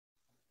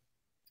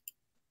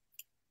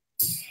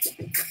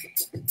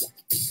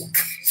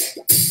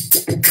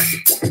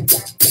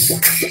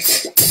Welcome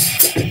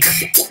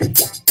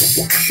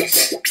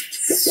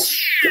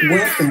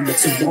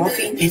to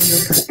Walking in Your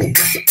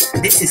Purpose.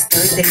 This is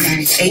Thursday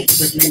night 8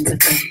 with Lens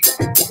of Faith.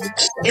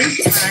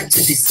 It's time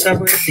to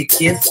discover the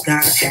gifts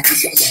God has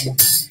for you.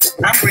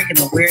 I'm bringing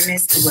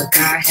awareness to what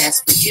God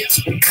has for you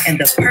and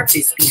the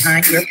purpose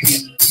behind your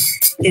pain.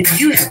 If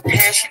you have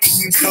passion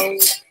in your soul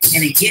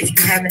and a gift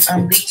you haven't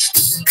unleashed,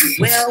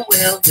 well,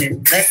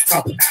 let's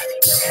talk about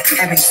it.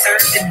 Having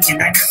served in the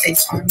United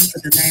States Army for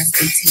the last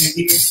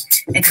 18 years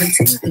and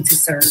continuing to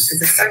serve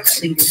as a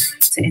servant leader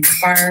to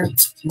inspire,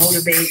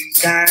 motivate,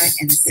 guide,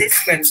 and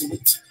assist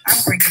readily,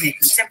 I'm bringing a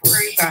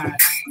contemporary vibe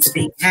to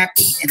being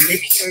happy and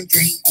living your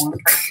dream on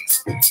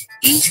purpose.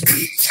 Each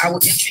week, I will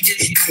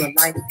introduce you to a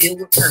life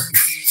filled with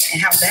purpose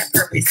and how that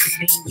purpose is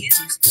being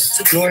used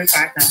to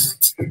glorify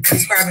God,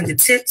 describing the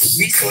tips,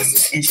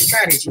 resources, and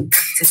strategy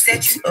to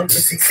set you up for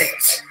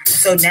success.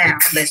 So now,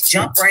 let's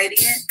jump right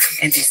in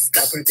and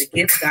discover the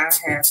gift God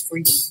has for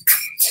you.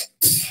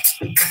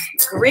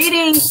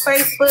 Greetings,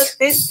 Facebook.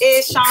 This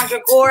is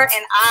Chandra Gore,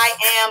 and I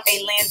am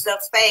a Lens of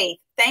Faith.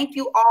 Thank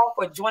you all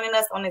for joining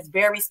us on this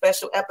very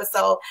special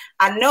episode.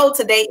 I know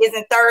today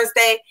isn't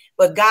Thursday,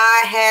 but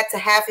God had to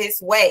have his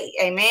way.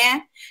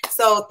 Amen.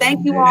 So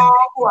thank you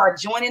all who are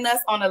joining us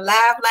on the live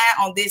line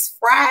on this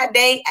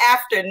Friday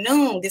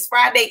afternoon, this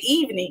Friday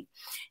evening.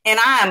 And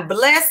I am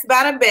blessed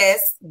by the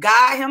best,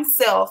 God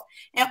himself.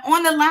 And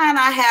on the line,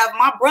 I have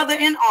my brother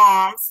in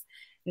arms,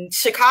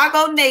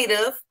 Chicago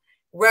native,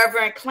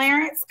 Reverend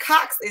Clarence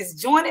Cox is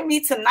joining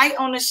me tonight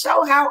on the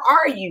show. How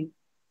are you?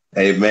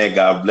 Hey, man,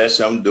 God bless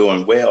you. I'm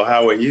doing well.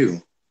 How are you?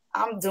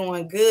 I'm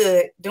doing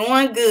good.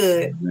 Doing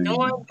good. Amen.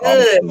 Doing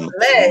good. Awesome.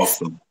 Blessed.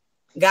 Awesome.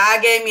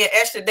 God gave me an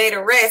extra day to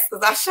rest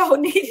because I sure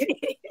needed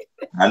it.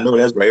 I know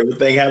that's right.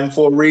 Everything happened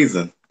for a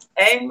reason.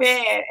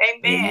 Amen.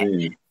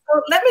 Amen.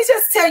 So let me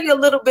just tell you a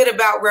little bit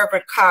about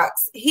Reverend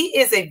Cox. He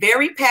is a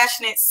very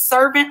passionate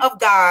servant of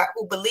God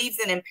who believes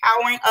in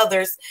empowering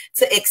others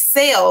to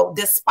excel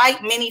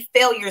despite many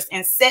failures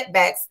and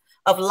setbacks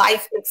of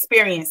life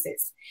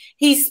experiences.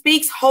 He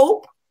speaks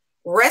hope,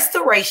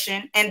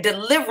 restoration, and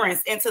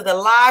deliverance into the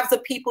lives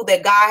of people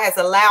that God has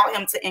allowed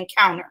him to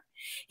encounter.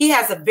 He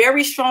has a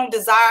very strong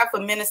desire for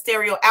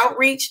ministerial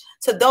outreach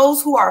to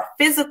those who are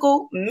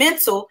physical,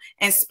 mental,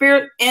 and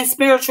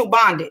spiritual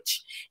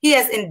bondage. He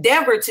has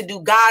endeavored to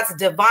do God's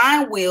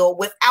divine will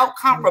without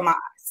compromise.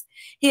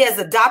 He has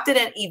adopted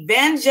an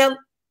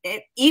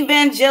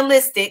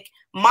evangelistic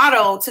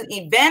motto to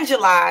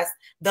evangelize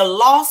the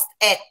lost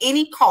at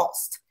any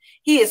cost.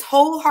 He is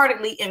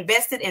wholeheartedly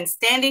invested in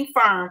standing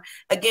firm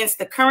against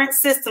the current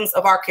systems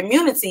of our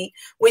community,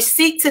 which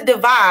seek to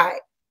divide.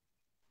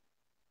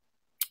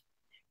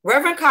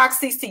 Reverend Cox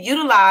seeks to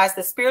utilize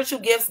the spiritual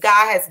gifts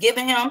God has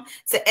given him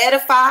to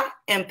edify,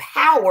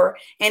 empower,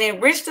 and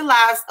enrich the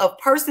lives of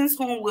persons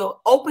whom will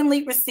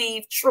openly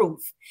receive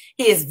truth.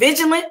 He is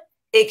vigilant,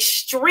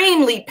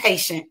 extremely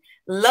patient,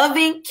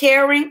 loving,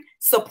 caring,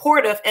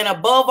 supportive, and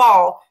above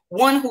all,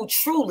 one who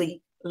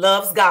truly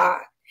loves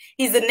God.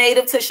 He's a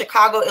native to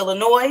Chicago,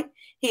 Illinois.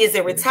 He is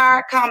a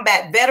retired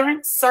combat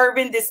veteran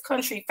serving this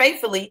country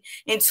faithfully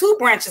in two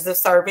branches of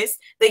service,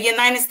 the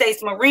United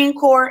States Marine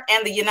Corps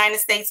and the United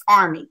States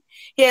Army.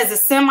 He has a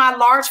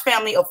semi-large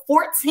family of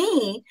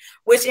 14,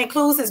 which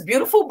includes his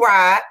beautiful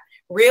bride,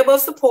 rib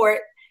of support,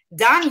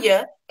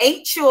 Danya,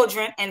 8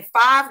 children, and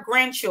 5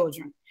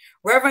 grandchildren.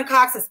 Reverend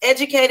Cox is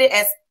educated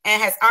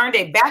and has earned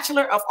a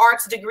Bachelor of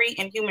Arts degree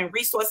in Human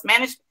Resource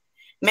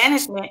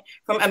Management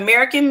from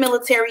American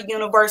Military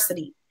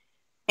University,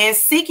 and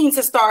seeking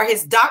to start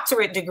his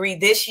doctorate degree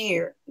this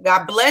year.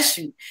 God bless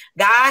you.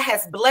 God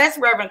has blessed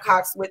Reverend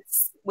Cox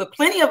with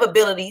plenty of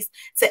abilities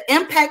to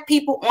impact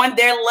people on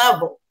their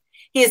level.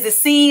 He is the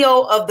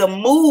CEO of the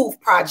MOVE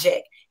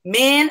Project,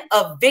 Men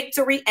of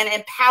Victory and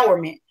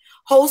Empowerment,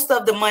 host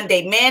of the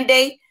Monday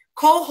Mandate,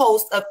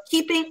 co-host of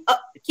Keeping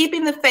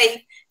the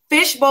Faith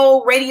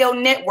Fishbowl Radio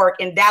Network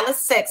in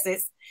Dallas,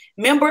 Texas,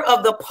 member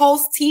of the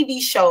Pulse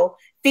TV show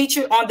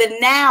featured on the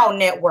Now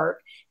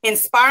Network,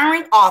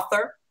 inspiring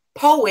author,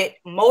 poet,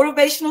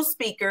 motivational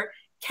speaker,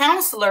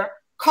 counselor,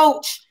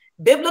 coach,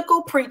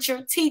 biblical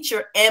preacher,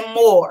 teacher, and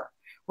more.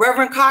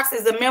 Reverend Cox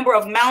is a member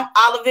of Mount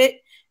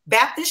Olivet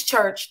Baptist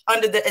Church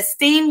under the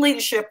esteemed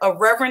leadership of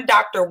Reverend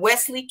Dr.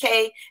 Wesley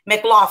K.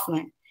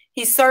 McLaughlin.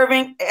 He's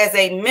serving as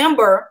a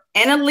member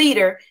and a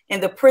leader in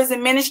the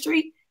prison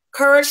ministry,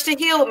 Courage to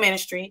Heal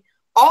ministry,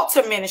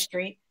 altar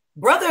ministry,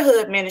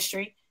 brotherhood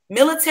ministry,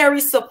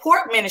 military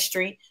support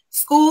ministry,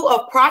 School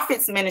of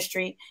Prophets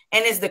ministry,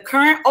 and is the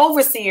current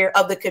overseer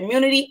of the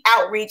community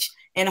outreach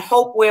in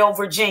Hopewell,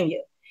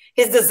 Virginia.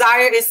 His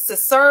desire is to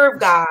serve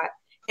God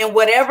in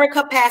whatever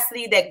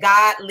capacity that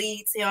God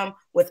leads him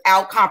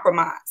without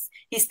compromise.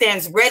 He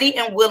stands ready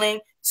and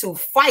willing to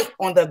fight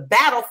on the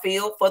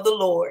battlefield for the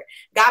Lord.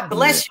 God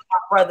bless you, my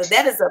brother.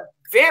 That is a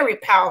very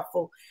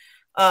powerful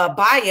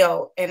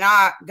bio, and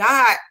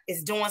God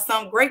is doing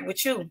something great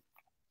with you.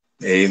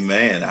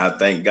 Amen. I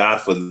thank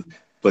God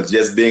for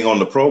just being on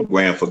the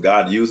program, for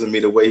God using me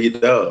the way he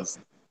does.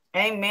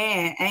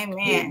 Amen.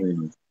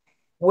 Amen.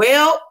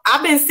 Well,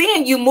 I've been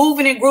seeing you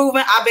moving and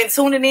grooving. I've been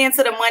tuning in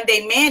to the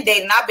Monday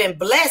Mandate, and I've been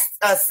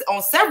blessed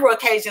on several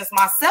occasions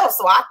myself.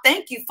 So I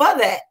thank you for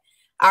that.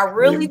 I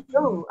really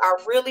do. I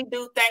really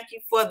do thank you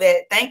for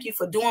that. Thank you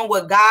for doing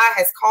what God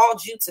has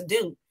called you to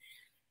do.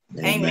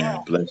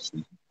 Amen. Bless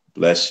you.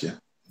 Bless you.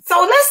 So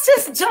let's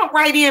just jump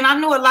right in. I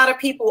know a lot of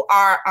people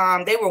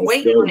are they were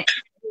waiting on it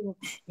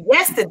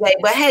yesterday,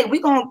 but hey,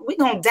 we're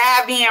gonna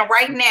dive in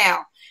right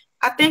now.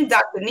 I think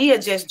Dr. Nia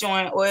just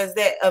joined, or is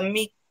that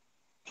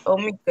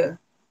Omika?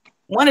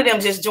 One of them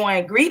just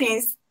joined.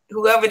 Greetings,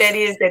 whoever that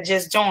is that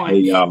just joined.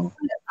 Hey, y'all.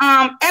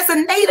 As a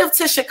native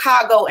to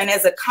Chicago and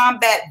as a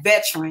combat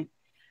veteran,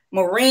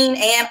 Marine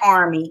and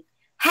Army,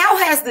 how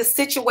has the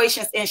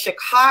situations in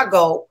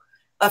Chicago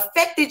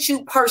affected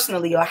you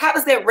personally, or how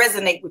does that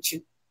resonate with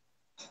you?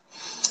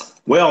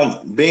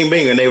 Well, being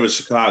a native of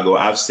Chicago,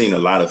 I've seen a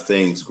lot of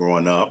things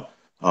growing up.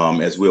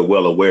 As we're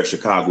well aware,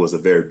 Chicago is a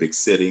very big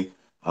city,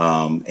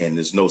 and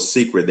there's no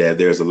secret that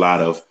there's a lot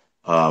of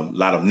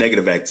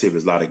negative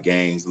activities, a lot of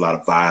gangs, a lot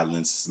of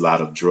violence, a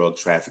lot of drug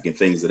trafficking,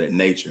 things of that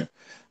nature.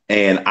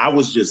 And I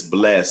was just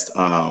blessed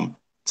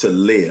to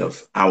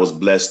live. I was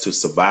blessed to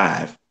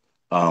survive.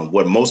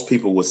 What most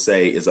people would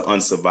say is an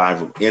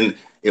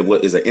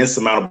is an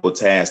insurmountable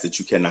task that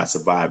you cannot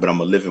survive. But I'm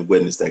a living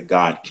witness that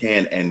God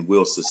can and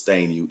will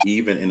sustain you,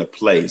 even in a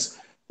place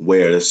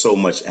where there's so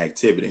much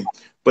activity.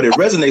 But it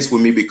resonates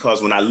with me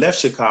because when I left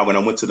Chicago and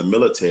I went to the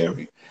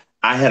military,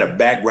 I had a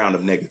background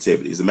of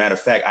negativity. As a matter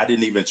of fact, I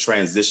didn't even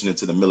transition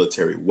into the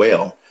military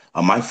well.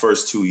 My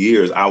first 2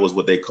 years, I was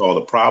what they call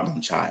a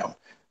problem child.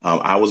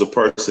 I was a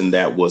person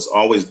that was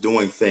always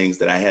doing things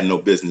that I had no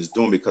business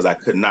doing because I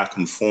could not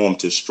conform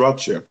to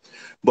structure.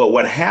 But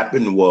what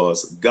happened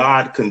was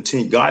God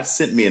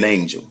sent me an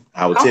angel.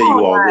 I will tell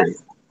you already.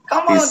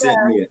 He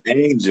sent me an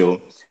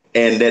angel,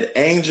 and that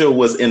angel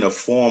was in the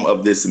form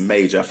of this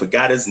major. I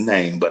forgot his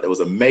name, but there was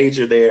a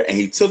major there, and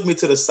he took me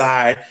to the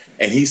side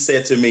and he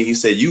said to me, he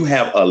said, "You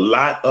have a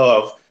lot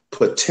of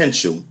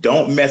potential.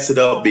 Don't mess it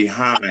up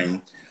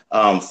behind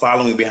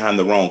following behind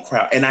the wrong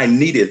crowd." And I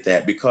needed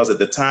that because at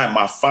the time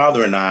my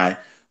father and I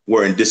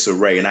were in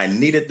disarray, and I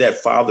needed that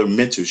father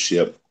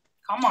mentorship.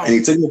 And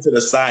he took me to the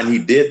side and he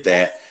did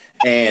that.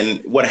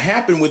 And what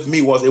happened with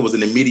me was it was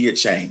an immediate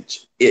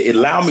change. It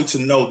allowed me to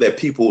know that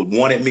people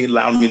wanted me,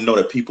 allowed me to know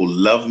that people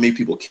loved me,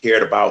 people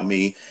cared about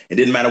me. It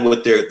didn't matter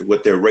what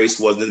their race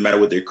was, it didn't matter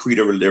what their creed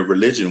or their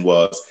religion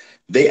was.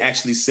 They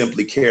actually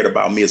simply cared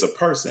about me as a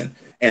person.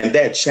 And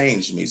that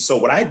changed me. So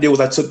what I did was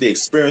I took the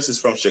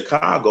experiences from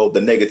Chicago,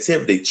 the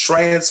negativity,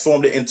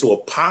 transformed it into a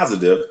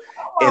positive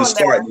and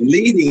started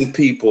leading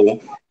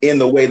people in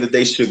the way that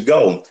they should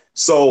go.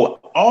 So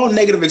all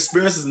negative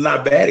experiences are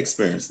not bad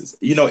experiences.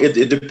 You know,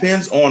 it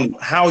depends on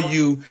how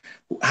you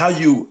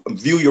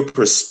view your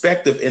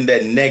perspective in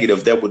that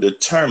negative that will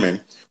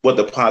determine what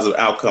the positive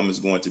outcome is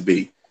going to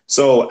be.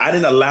 So I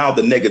didn't allow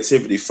the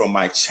negativity from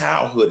my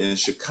childhood in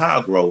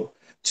Chicago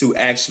to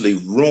actually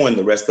ruin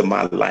the rest of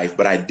my life.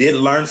 But I did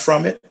learn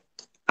from it.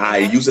 I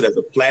use it as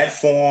a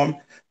platform,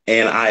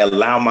 and I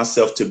allow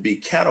myself to be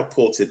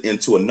catapulted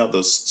into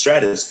another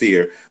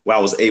stratosphere where I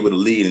was able to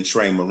lead and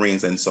train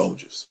Marines and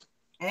soldiers.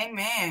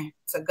 Amen.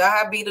 To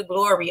God be the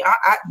glory.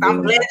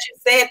 I'm glad you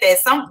said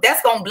that.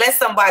 That's gonna bless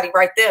somebody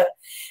right there,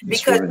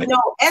 because you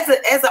know, as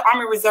an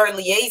Army Reserve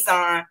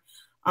liaison,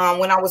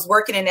 when I was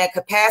working in that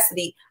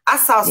capacity, I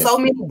saw so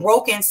many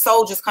broken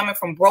soldiers coming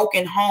from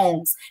broken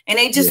homes, and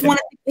they just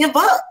wanted to give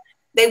up.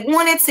 They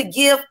wanted to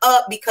give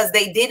up because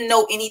they didn't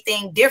know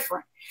anything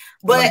different.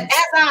 But as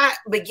I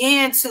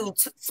began to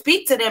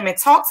speak to them and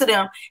talk to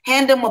them,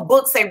 hand them a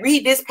book, say,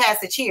 read this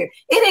passage here,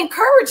 it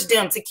encouraged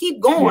them to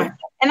keep going. Yeah.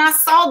 And I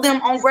saw them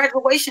on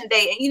graduation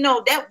day, and, you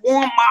know, that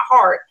warmed my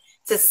heart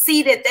to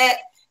see that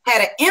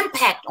had an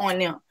impact on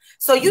them.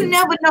 So you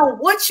never know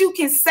what you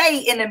can say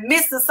in the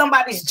midst of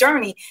somebody's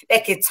journey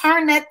that can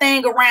turn that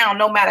thing around,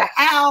 no matter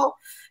how,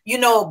 you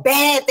know,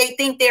 bad they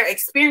think their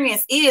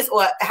experience is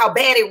or how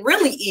bad it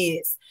really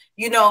is.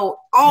 You know,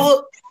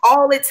 all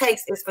it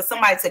takes is for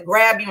somebody to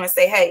grab you and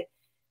say, "Hey,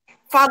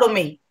 follow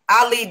me.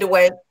 I'll lead the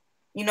way."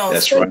 You know,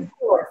 that's right.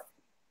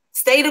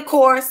 Stay the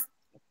course.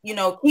 You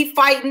know, keep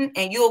fighting,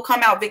 and you'll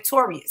come out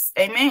victorious.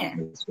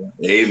 Amen.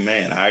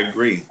 Amen. I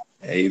agree.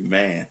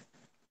 Amen.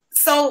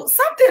 So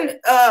something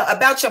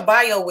about your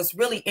bio was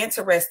really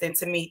interesting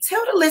to me.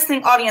 Tell the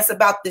listening audience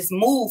about this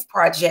MOVE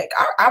project.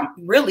 I'm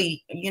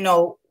really, you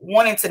know,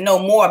 wanting to know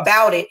more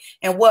about it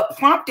and what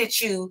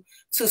prompted you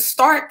to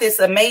start this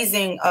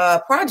amazing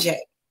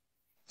project.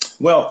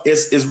 Well,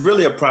 it's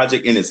really a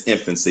project in its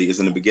infancy. It's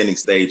in the beginning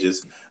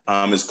stages.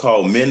 It's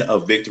called Men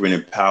of Victory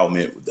and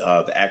Empowerment,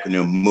 the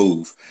acronym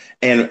MOVE.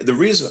 And the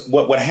reason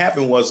what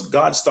happened was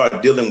God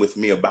started dealing with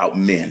me about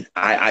men.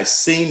 I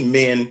seen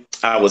men.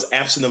 I was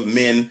absent of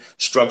men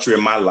structure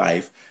in my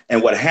life.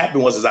 And what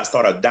happened was I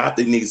started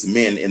adopting these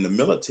men in the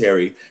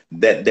military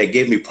that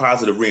gave me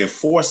positive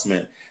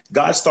reinforcement.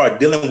 God started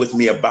dealing with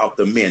me about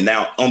the men.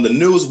 Now, on the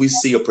news, we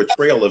see a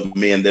portrayal of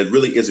men that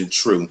really isn't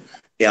true.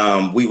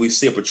 We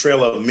see a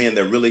portrayal of men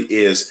that really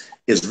is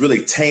is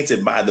really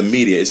tainted by the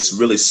media. It's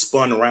really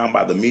spun around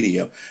by the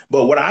media.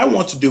 But what I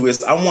want to do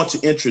is I want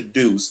to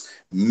introduce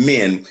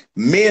men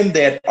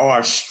that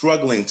are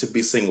struggling to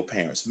be single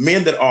parents,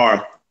 men that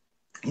are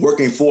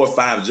working 4 or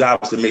 5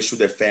 jobs to make sure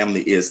their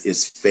family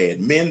is fed,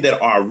 men that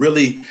are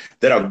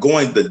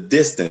going the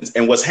distance.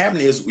 And what's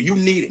happening is you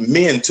need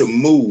men to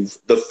move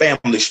the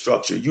family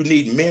structure. You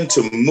need men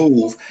to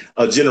move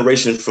a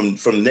generation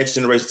from next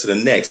generation to the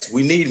next.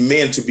 We need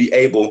men to be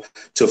able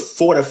to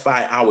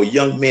fortify our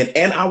young men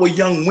and our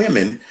young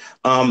women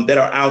that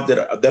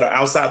are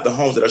outside the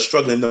homes, that are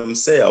struggling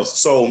themselves.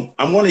 So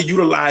I'm going to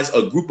utilize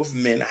a group of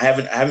men. I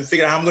haven't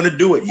figured out how I'm going to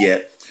do it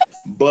yet,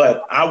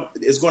 but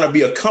it's going to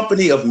be a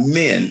company of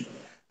men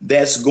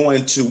we're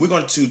going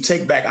to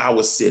take back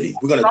our city.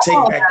 We're going to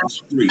take back the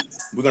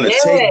streets. We're going to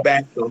take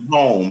back the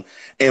home.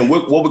 And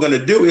what we're going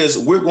to do is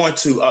we're going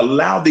to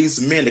allow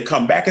these men to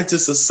come back into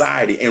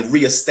society and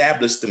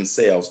reestablish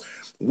themselves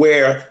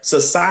where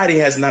society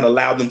has not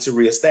allowed them to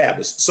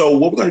reestablish. So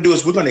what we're going to do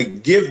is we're going to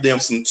give them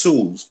some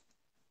tools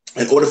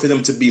in order for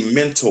them to be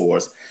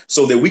mentors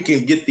so that we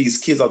can get these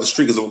kids off the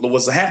street. Because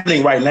what's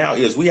happening right now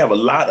is we have a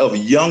lot of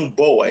young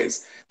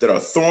boys that are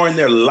throwing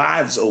their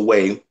lives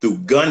away through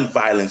gun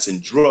violence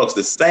and drugs.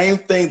 The same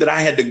thing that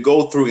I had to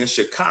go through in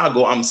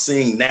Chicago, I'm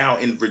seeing now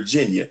in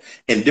Virginia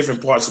and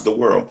different parts of the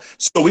world.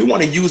 So we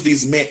want to use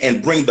these men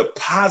and bring the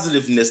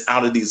positiveness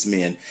out of these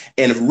men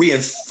and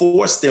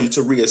reinforce them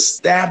to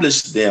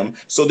reestablish them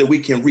so that we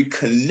can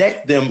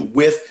reconnect them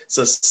with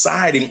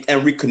society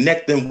and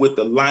reconnect them with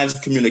the lines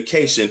of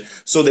communication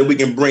so that we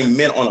can bring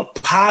men on a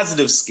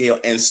positive scale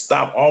and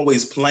stop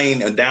always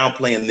playing and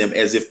downplaying them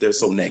as if they're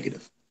so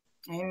negative.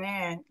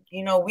 Amen.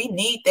 You know, we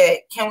need that.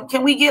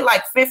 Can we get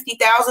like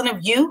 50,000 of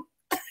you?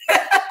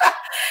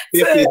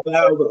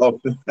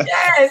 50,000.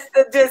 Yes,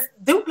 to just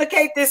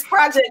duplicate this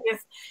project.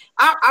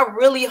 I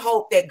really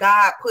hope that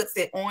God puts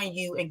it on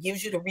you and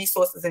gives you the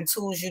resources and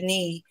tools you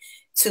need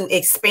to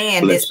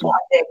expand this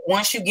project.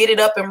 Once you get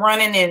it up and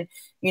running and,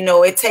 you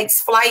know, it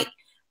takes flight,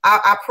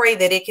 I pray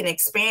that it can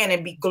expand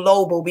and be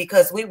global,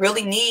 because we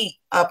really need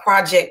a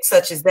project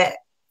such as that.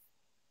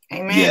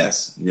 Amen.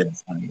 Yes.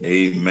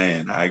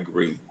 Amen. I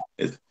agree.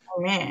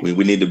 Amen.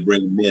 We need to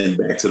bring men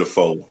back to the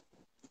fold.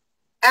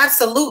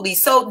 Absolutely.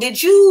 So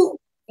did you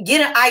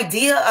get an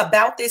idea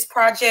about this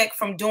project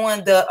from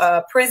doing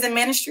the prison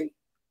ministry?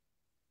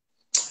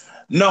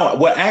 No,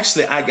 well,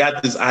 actually, I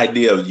got this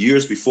idea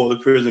years before the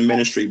prison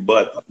ministry.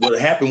 But what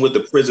happened with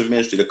the prison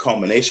ministry, the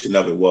culmination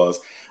of it was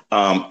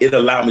it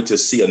allowed me to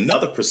see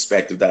another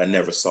perspective that I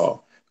never saw,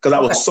 because I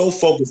was so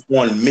focused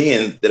on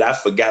men that I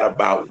forgot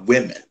about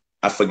women.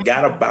 I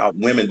forgot about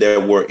women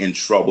that were in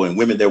trouble and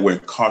women that were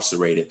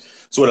incarcerated.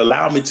 So it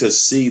allowed me to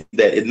see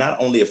that it not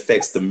only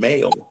affects the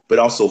male, but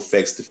also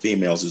affects the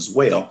females as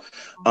well.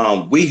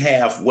 We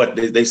have what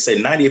they say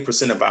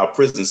 98% of our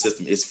prison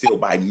system is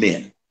filled by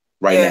men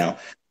now.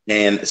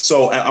 And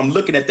so I'm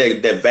looking at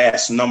that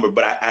vast number,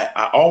 but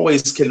I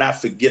always cannot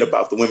forget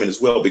about the women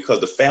as well, because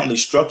the family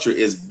structure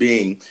is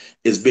being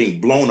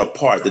blown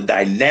apart. The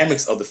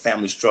dynamics of the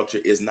family structure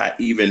is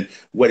not even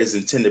what its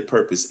intended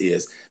purpose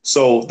is.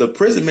 So the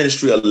prison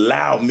ministry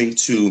allowed me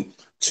to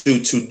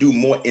do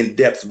more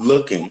in-depth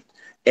looking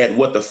at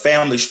what the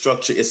family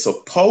structure is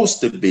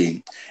supposed to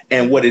be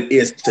and what it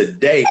is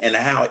today, and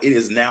how it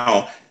is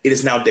now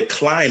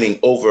declining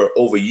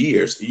over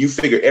years. You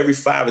figure every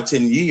 5 or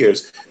 10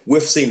 years,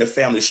 we've seen the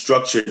family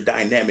structure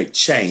dynamic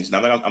change.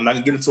 Now, I'm not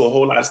gonna get into a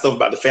whole lot of stuff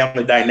about the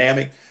family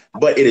dynamic,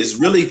 but it is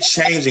really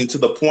changing to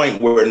the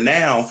point where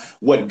now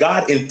what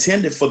God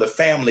intended for the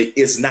family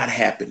is not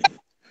happening.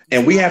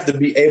 And we have to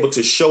be able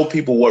to show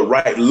people what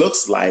right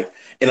looks like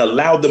and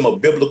allow them a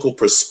biblical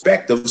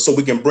perspective so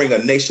we can bring a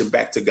nation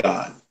back to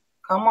God.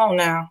 Come on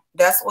now.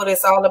 That's what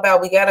it's all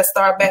about. We got to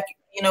start back,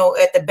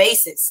 at the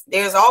basis.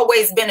 There's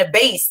always been a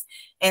base.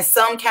 In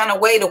some kind of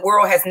way, the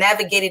world has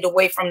navigated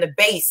away from the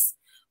base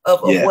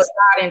of what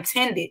God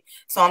intended.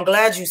 So I'm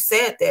glad you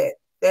said that.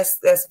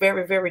 That's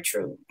very, very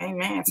true.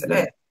 Amen to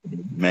that.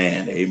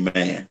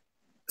 Amen.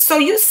 So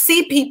you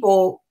see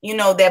people,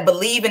 that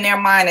believe in their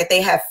mind that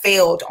they have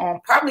failed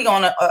probably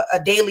on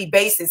a daily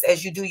basis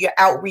as you do your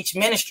outreach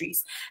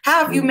ministries.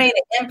 How have you made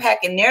an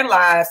impact in their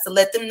lives to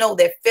let them know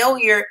that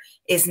failure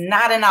is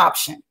not an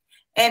option?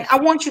 And I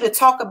want you to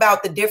talk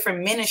about the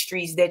different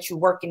ministries that you're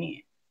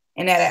working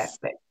in that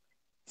aspect.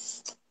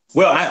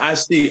 Well, I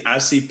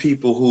see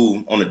people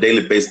who on a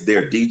daily basis,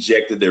 they're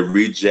dejected, they're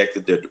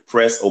rejected, they're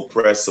depressed,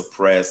 oppressed,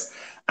 suppressed.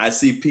 I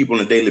see people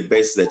on a daily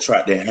basis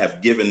that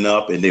have given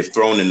up and they've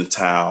thrown in the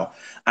towel.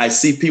 I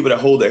see people that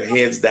hold their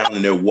heads down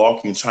and they're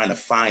walking, trying to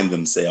find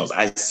themselves.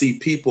 I see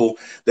people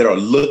that are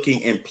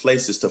looking in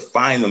places to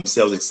find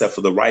themselves except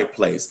for the right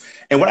place.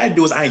 And what I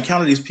do is I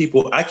encounter these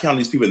people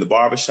in the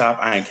barbershop.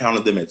 I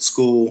encounter them at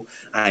school.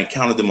 I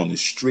encounter them on the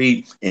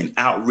street, in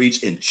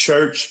outreach, in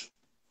church.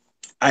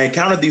 I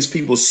encounter these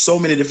people so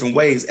many different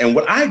ways. And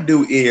what I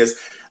do is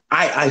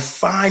I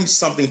find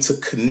something to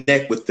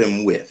connect with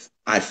them with.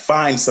 I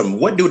find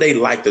what do they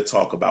like to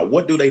talk about?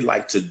 What do they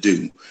like to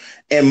do?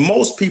 And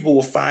most people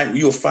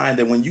you'll find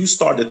that when you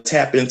start to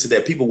tap into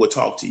that, people will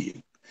talk to you.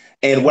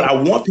 And what I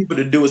want people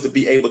to do is to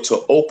be able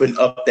to open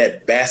up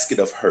that basket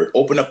of hurt,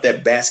 open up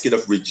that basket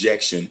of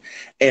rejection,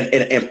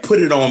 and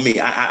put it on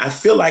me. I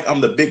feel like I'm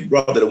the big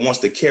brother that wants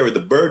to carry the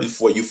burden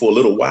for you for a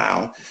little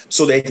while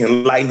so they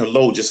can lighten the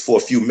load just for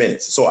a few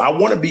minutes. So I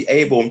want to be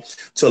able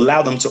to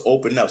allow them to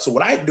open up. So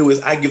what I do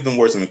is I give them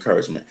words of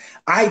encouragement.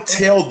 I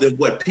tell them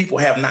what people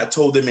have not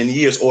told them in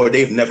years or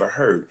they've never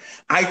heard.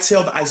 I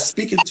tell them, I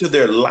speak into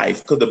their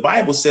life, because the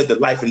Bible said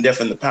that life and death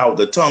in the power of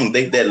the tongue,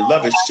 they that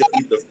love it shall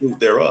eat the fruit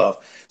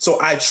thereof. So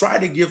I try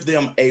to give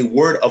them a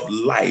word of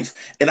life,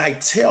 and I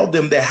tell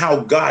them that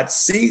how God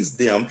sees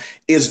them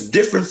is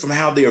different from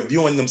how they are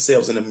viewing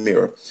themselves in the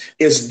mirror.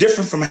 It's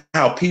different from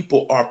how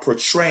people are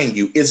portraying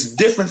you. It's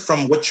different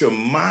from what your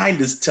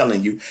mind is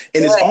telling you.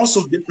 And it's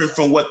also different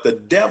from what the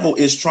devil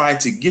is trying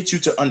to get you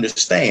to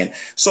understand.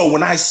 So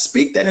when I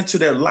speak that into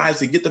their lives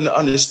to get them to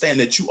understand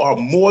that you are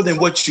more than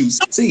what you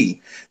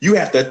see, you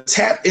have to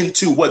tap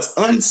into what's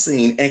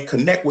unseen and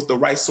connect with the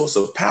right source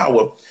of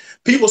power.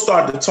 People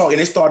start to talk,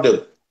 and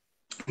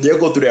they'll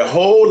go through their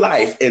whole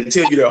life and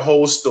tell you their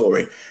whole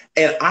story.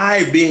 And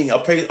I, being a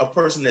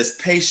person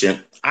that's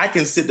patient, I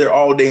can sit there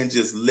all day and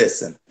just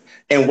listen.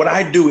 And what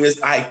I do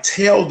is I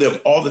tell them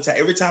all the time,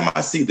 every time I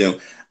see them,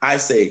 I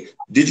say,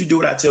 did you do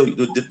what I tell you?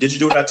 Did you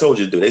do what I told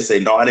you to do? They say,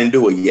 no, I didn't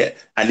do it yet.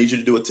 I need you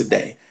to do it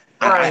today.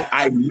 Right.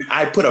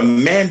 I put a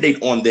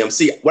mandate on them.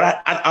 See,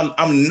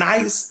 I'm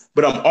nice,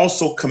 but I'm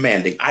also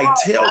commanding. I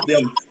tell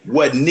them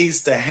what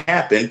needs to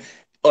happen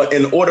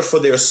in order for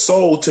their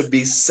soul to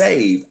be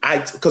saved.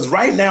 Because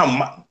right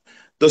now,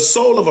 the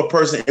soul of a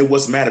person and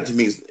what's mattered to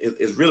me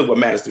is really what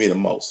matters to me the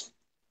most.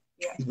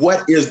 Yeah.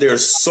 What is their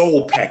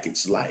soul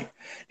package like?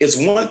 It's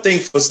one thing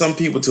for some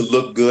people to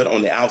look good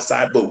on the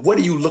outside, but what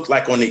do you look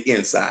like on the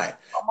inside?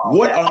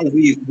 What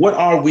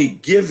are we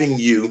giving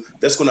you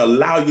that's going to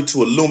allow you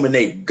to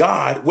illuminate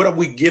God? What are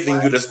we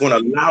giving you that's going to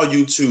allow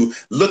you to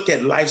look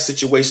at life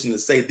situations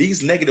and say,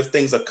 these negative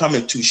things are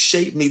coming to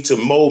shape me, to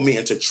mold me,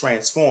 and to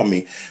transform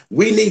me?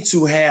 We need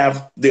to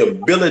have the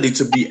ability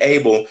to be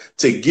able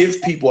to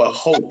give people a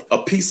hope,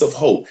 a piece of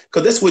hope,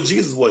 because that's what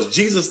Jesus was.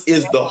 Jesus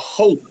is the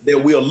hope that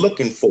we are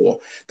looking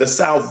for. The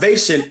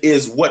salvation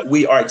is what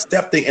we are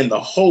accepting, and the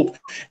hope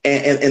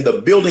and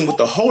the building with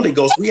the Holy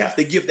Ghost, we have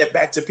to give that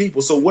back to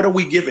people. So what are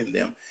we giving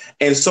them?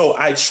 And so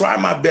I try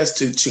my best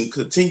to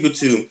continue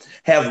to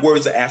have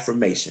words of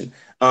affirmation,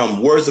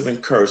 words of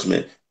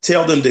encouragement.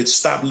 Tell them to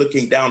stop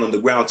looking down on the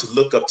ground, to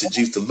look up to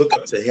Jesus, to look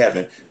up to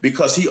heaven,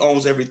 because he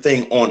owns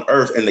everything on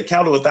earth, and the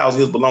cattle of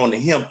 1,000 hills belong to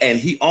him, and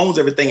he owns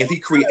everything. If he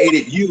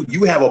created you,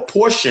 you have a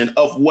portion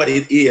of what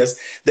it is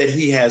that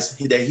he's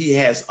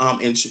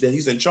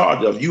in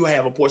charge of. You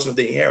have a portion of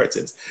the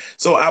inheritance.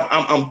 So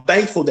I'm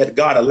thankful that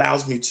God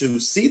allows me to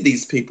see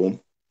these people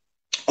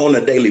on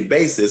a daily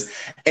basis.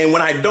 And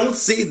when I don't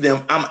see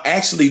them, I'm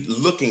actually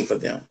looking for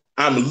them.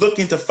 I'm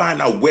looking to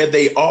find out where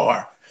they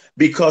are.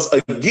 Because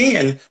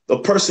again, the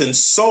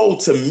person's soul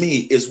to me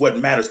is what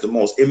matters the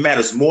most. It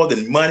matters more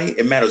than money.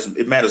 It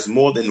matters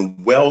more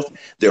than wealth,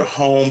 their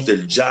homes, their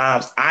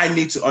jobs. I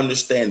need to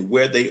understand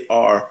where they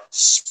are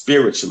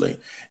spiritually.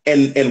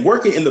 And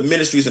working in the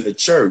ministries in the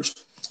church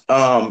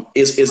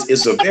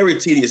is a very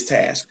tedious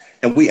task.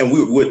 And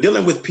we're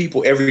dealing with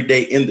people every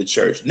day in the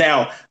church.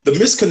 Now, the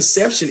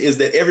misconception is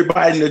that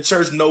everybody in the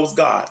church knows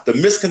God. The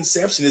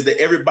misconception is that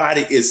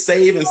everybody is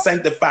saved and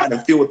sanctified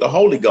and filled with the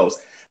Holy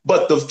Ghost.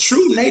 But the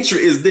true nature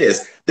is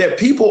this, that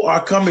people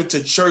are coming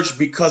to church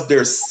because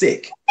they're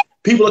sick.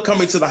 People are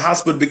coming to the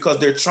hospital because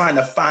they're trying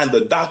to find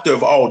the doctor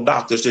of all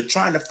doctors. They're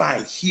trying to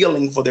find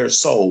healing for their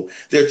soul.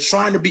 They're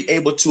trying to be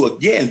able to,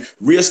 again,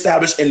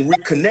 reestablish and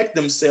reconnect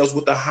themselves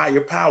with a higher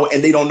power,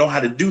 and they don't know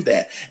how to do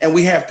that. And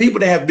we have people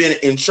that have been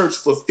in church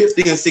for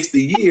 50 and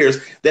 60 years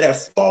that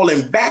have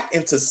fallen back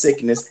into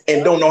sickness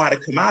and don't know how to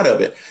come out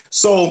of it.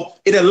 So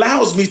it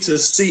allows me to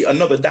see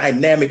another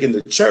dynamic in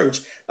the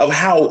church of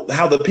how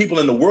the people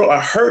in the world are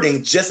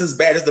hurting just as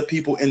bad as the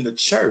people in the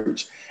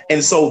church.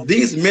 And so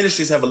these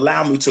ministries have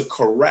allowed me to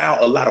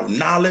corral a lot of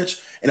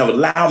knowledge and have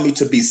allowed me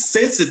to be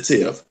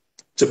sensitive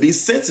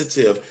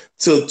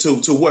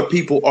to what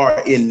people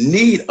are in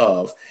need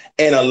of,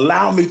 and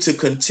allow me to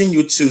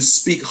continue to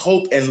speak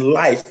hope and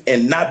life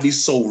and not be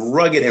so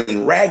rugged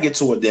and ragged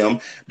toward them,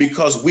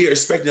 because we are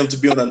expecting them to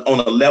be on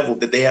a level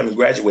that they haven't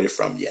graduated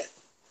from yet.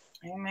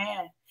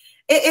 Amen.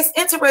 It's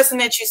interesting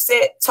that you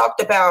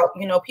talked about,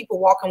 people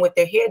walking with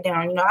their head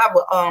down. I have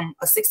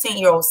a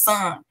 16-year-old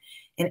son.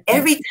 And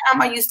every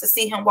time I used to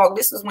see him walk,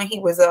 this was when he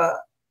was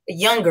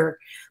younger,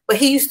 but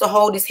he used to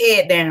hold his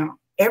head down.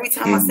 Every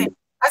time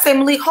I say,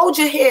 Malik, hold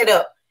your head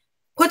up,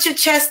 put your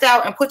chest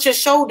out, and put your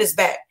shoulders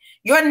back.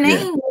 Your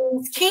name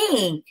means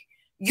king.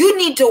 You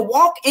need to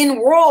walk in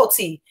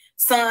royalty,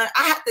 son.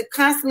 I have to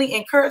constantly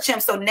encourage him.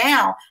 So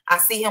now I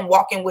see him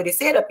walking with his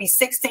head up. He's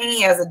 16,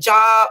 he has a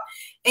job.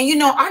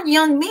 And, our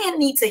young men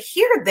need to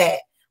hear that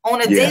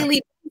on a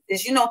daily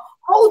basis.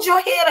 Hold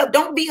your head up.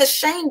 Don't be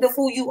ashamed of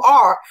who you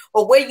are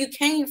or where you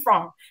came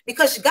from,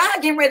 because God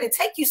getting ready to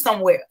take you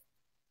somewhere.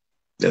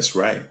 That's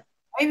right.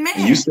 Amen.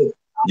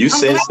 You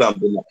said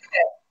something.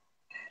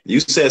 You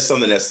said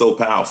something that's so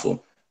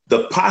powerful.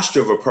 the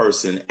posture of a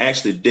person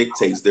actually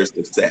dictates their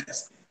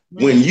success.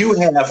 When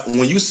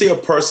you see a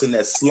person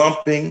that's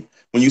slumping,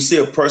 when you see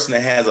a person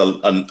that has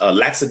a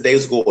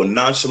lackadaisical or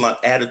nonchalant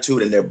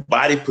attitude, and their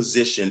body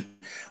position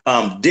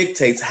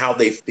dictates how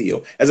they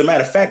feel. As a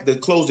matter of fact, the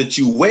clothes that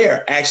you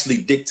wear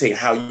actually dictate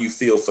how you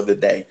feel for the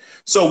day.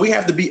 So we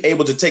have to be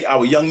able to take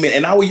our young men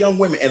and our young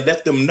women and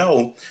let them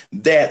know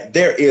that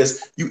there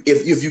is,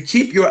 if you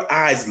keep your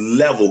eyes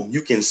level,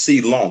 you can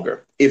see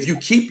longer. If you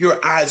keep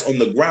your eyes on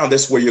the ground,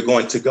 that's where you're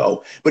going to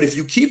go. But if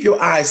you keep your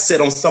eyes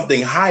set on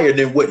something higher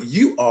than what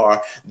you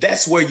are,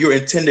 that's where your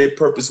intended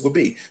purpose will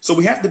be. So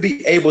we have to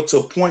be able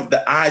to point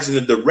the eyes in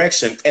the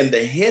direction and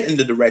the head in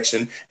the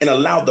direction, and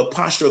allow the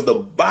posture of the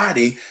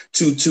body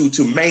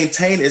to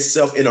maintain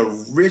itself in a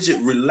rigid,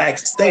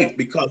 relaxed state.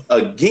 Because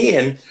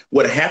again,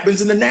 what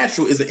happens in the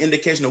natural is an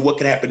indication of what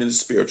can happen in the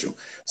spiritual.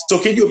 So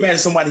can you imagine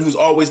somebody who's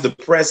always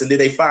depressed, and then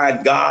they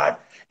find God,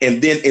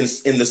 and then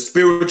in the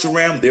spiritual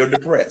realm, they're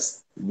depressed?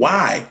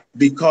 Why?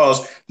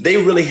 Because they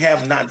really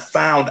have not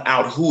found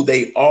out who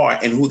they are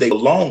and who they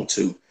belong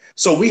to.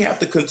 So we have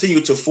to continue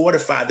to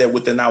fortify that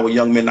within our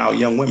young men, our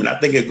young women. I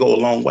think it'll go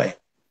a long way.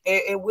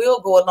 It will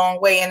go a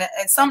long way. And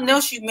something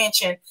else you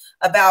mentioned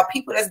about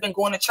people that's been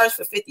going to church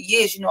for 50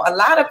 years. You know, a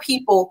lot of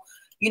people,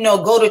 you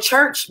know, go to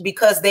church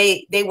because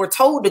they were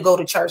told to go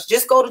to church.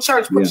 Just go to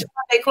church, put your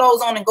Sunday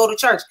clothes on and go to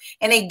church.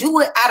 And they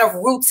do it out of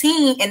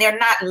routine, and they're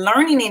not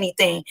learning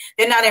anything.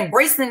 They're not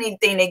embracing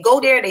anything. They go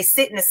there, they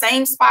sit in the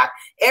same spot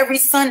every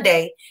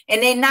Sunday,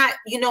 and they're not,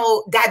 you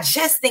know,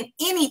 digesting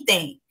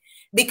anything,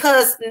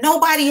 because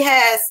nobody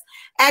has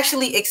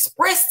actually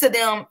expressed to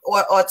them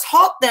or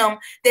taught them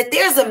that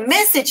there's a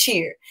message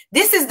here.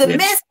 This is the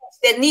message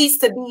that needs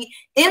to be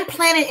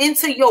implanted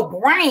into your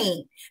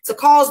brain to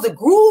cause the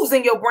grooves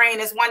in your brain,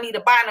 as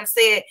Juanita Bynum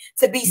said,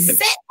 to be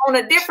set on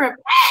a different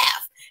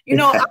path. You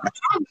know,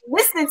 I'm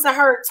listening to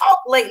her talk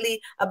lately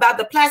about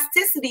the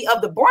plasticity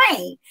of the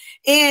brain.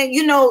 And,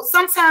 you know,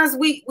 sometimes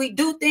we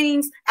do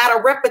things out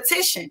of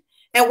repetition,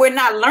 and we're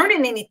not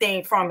learning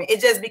anything from it.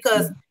 It's just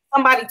because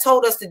somebody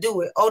told us to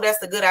do it. Oh,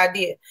 that's a good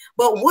idea.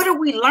 But what are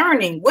we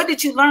learning? What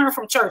did you learn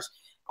from church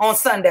on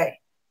Sunday?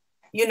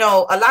 You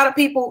know, a lot of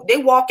people, they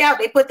walk out,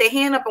 they put their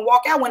hand up and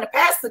walk out when the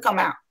pastor come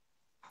out,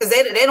 because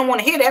they don't want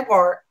to hear that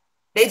part.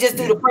 They just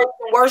do the praise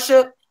and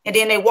worship, and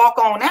then they walk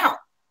on out.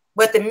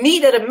 But the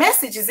meat of the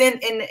message is in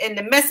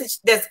the message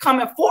that's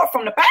coming forth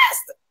from the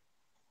pastor.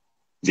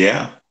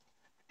 Yeah.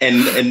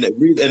 And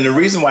the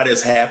reason why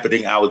that's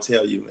happening, I will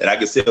tell you, and I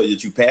can tell you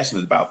that you're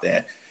passionate about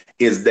that,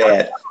 is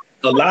that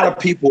a lot of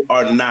people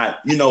are not,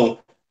 you know,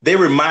 they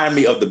remind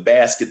me of the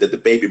basket that the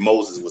baby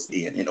Moses was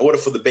in. In order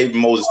for the baby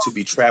Moses to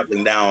be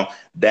traveling down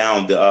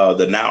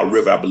the Nile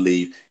River, I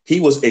believe, he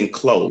was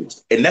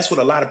enclosed. And that's what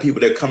a lot of people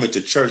that are coming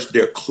to church,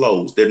 they're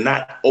closed. They're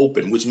not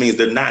open, which means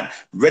they're not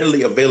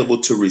readily available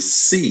to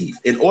receive.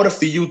 In order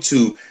for you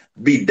to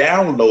be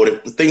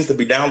downloaded, things to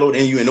be downloaded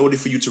in you, in order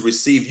for you to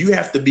receive, you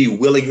have to be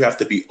willing, you have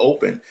to be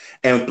open.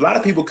 And a lot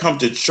of people come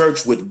to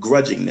church with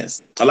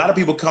grudgingness. A lot of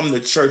people come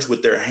to church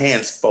with their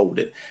hands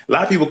folded. A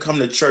lot of people come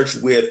to church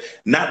with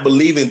not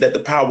believing that the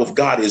power of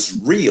God is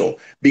real,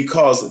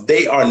 because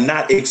they are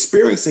not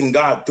experiencing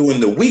God during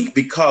the week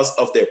because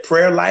of their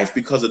prayer life,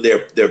 because of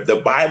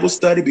their Bible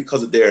study,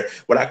 because of their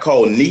what I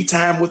call knee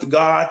time with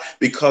God,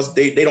 because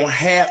they're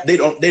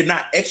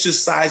not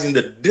exercising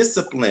the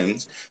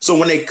disciplines. So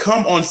when they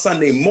come on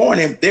Sunday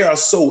morning, they are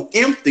so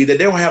empty that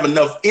they don't have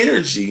enough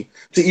energy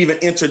to even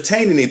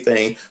entertain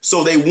anything.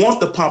 So they want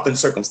the pomp and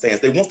circumstance.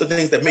 They want the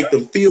things that make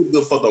them feel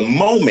good for the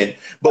moment.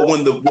 But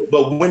when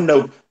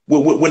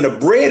the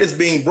bread is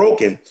being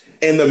broken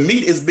and the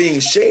meat is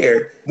being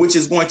shared, which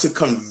is going to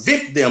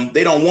convict them,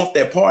 they don't want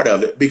that part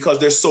of it, because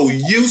they're so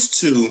used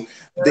to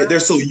the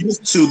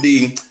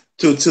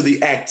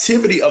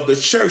activity of the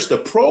church, the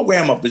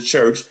program of the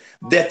church,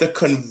 that the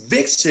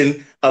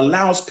conviction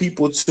allows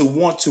people to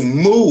want to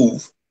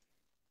move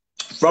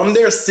from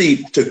their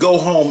seat to go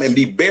home and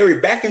be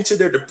buried back into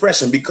their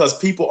depression, because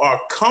people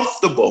are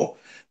comfortable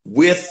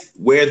with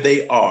where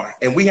they are.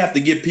 And we have to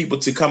get people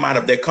to come out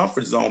of their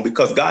comfort zone,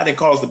 because God didn't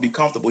call us to be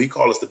comfortable. He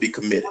called us to be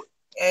committed.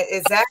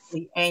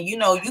 Exactly. And, you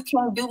know, you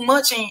can't do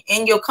much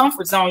in your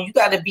comfort zone. You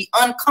got to be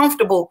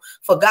uncomfortable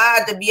for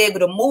God to be able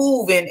to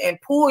move and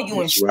pull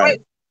you and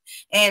straight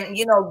and,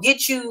 you know,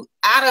 get you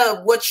out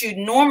of what you're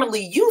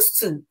normally used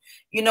to,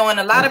 you know. And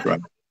a lot of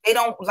people, they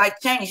don't like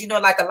change, you know,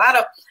 like a lot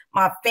of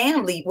my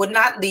family would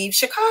not leave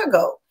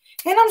Chicago.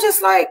 And I'm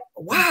just like,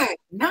 why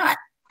not?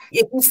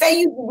 If you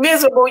say you're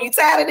miserable, you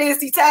tired of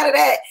this, you tired of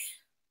that,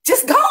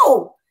 just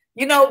go,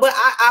 you know. But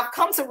I've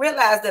come to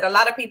realize that a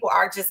lot of people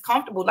are just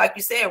comfortable, like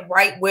you said,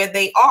 right where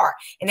they are.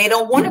 And they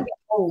don't want to be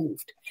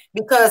moved,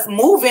 because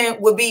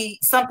moving would be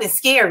something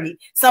scary,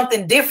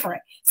 something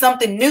different,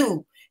 something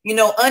new, you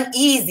know,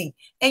 uneasy.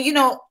 And, you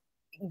know,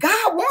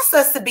 God wants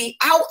us to be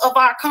out of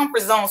our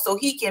comfort zone so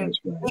he can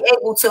be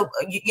able to,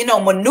 you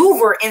know,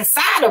 maneuver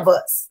inside of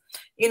us,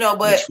 you know,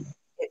 but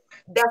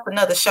that's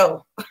another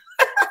show.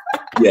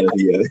 Yeah.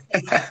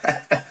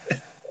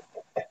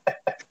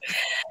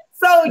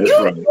 So That's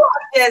right. you are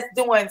just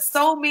doing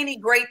so many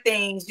great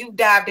things. You've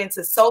dived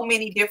into so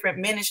many different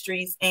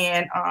ministries,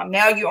 and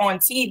now you're on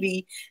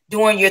TV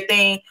doing your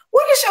thing.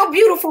 What does your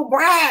beautiful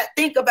bride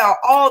think about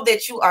all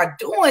that you are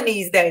doing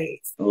these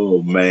days?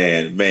 Oh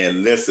man,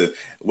 listen,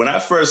 when I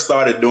first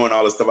started doing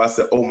all this stuff, I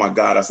said, oh my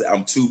God, I said,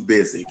 I'm too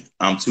busy.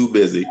 I'm too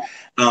busy.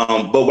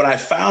 But what I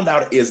found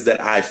out is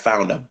that I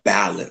found a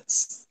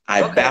balance.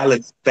 I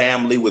balance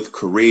family with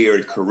career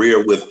and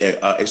career with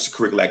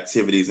extracurricular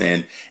activities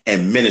and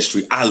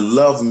ministry. I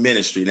love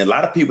ministry. And a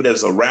lot of people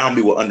that's around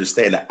me will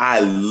understand that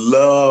I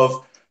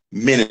love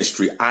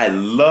ministry. I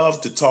love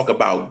to talk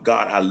about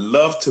God. I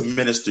love to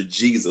minister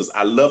Jesus.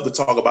 I love to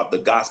talk about the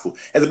gospel.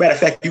 As a matter of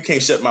fact, you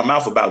can't shut my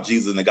mouth about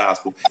Jesus and the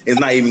gospel. It's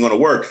not even going to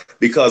work,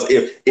 because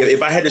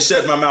if I had to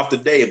shut my mouth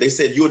today, if they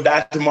said you'll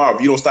die tomorrow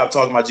if you don't stop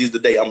talking about Jesus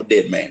today, I'm a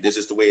dead man. That's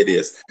just the way it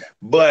is.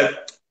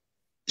 But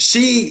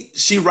she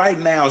right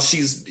now,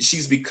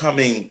 she's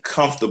becoming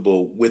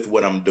comfortable with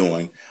what I'm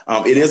doing.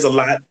 It is a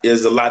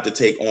lot to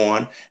take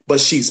on, but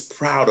she's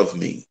proud of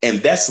me. And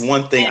that's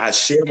one thing I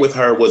shared with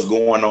her what's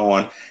going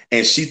on.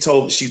 And she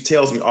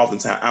tells me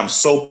oftentimes, I'm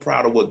so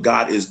proud of what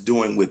God is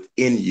doing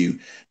within you.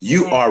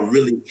 You are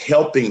really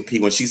helping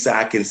people. And she said,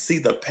 I can see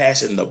the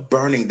passion, the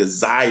burning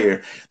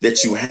desire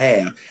that you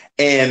have.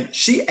 And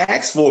she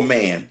asked for a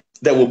man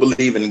that will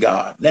believe in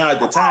God. Now,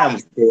 at the time,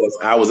 of course,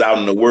 I was out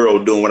in the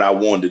world doing what I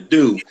wanted to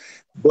do,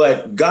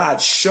 but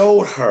God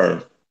showed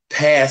her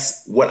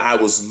past what I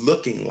was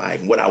looking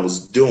like, what I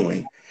was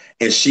doing.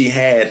 And she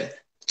had,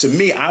 to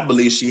me, I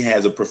believe she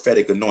has a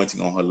prophetic anointing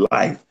on her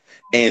life.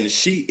 And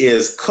she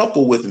is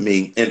coupled with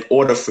me in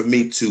order for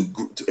me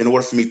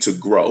to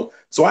grow.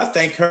 So I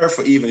thank her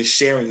for even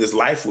sharing this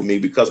life with me,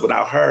 because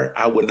without her,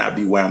 I would not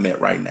be where I'm at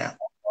right now.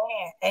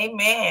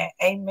 Amen.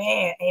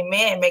 Amen.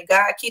 Amen. May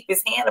God keep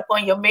his hand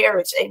upon your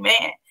marriage.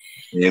 Amen.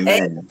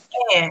 Amen.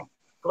 Amen.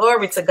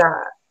 Glory to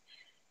God.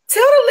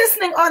 Tell the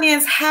listening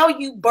audience how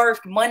you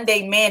birthed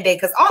Monday Mandate,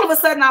 because all of a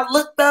sudden I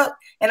looked up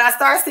and I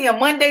started seeing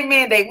Monday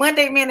Mandate. I'm like,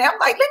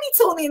 let me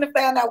tune in to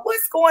find out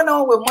what's going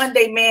on with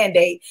Monday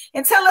Mandate,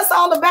 and tell us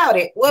all about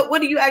it.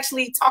 What do you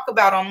actually talk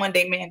about on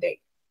Monday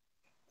Mandate?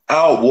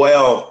 Oh,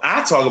 well,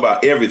 I talk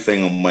about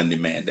everything on Monday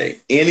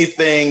Mandate.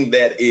 Anything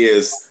that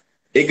is,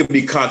 it could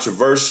be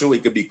controversial,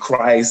 it could be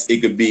Christ,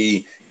 it could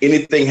be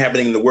anything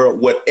happening in the world,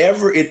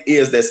 whatever it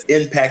is that's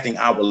impacting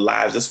our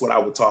lives, that's what I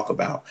would talk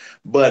about.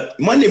 But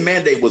Monday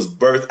Mandate was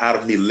birthed out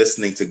of me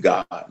listening to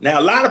God. Now,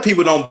 a lot of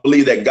people don't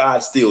believe that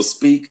God still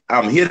speaks.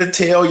 I'm here to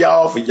tell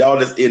y'all, for y'all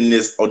that's in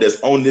this, or that's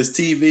on this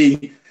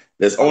TV,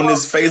 that's on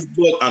this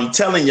Facebook, I'm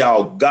telling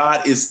y'all,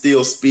 God is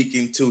still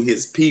speaking to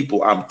his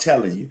people. I'm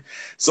telling you.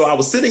 So I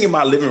was sitting in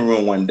my living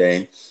room one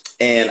day,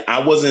 and I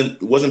wasn't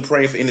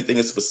praying for anything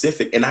in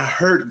specific. And I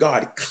heard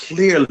God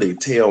clearly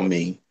tell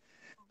me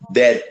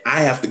that I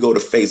have to go to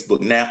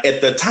Facebook. Now,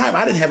 at the time,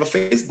 I didn't have a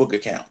Facebook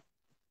account.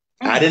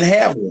 I didn't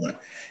have one.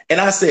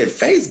 And I said,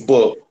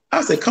 Facebook?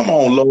 I said, come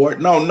on,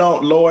 Lord. No,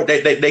 Lord,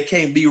 they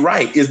can't be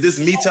right. Is this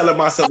me telling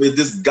myself? Is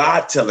this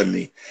God telling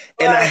me?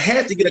 And I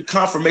had to get a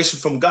confirmation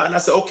from God. And I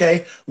said,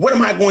 okay, what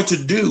am I going to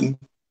do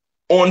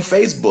on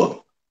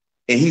Facebook?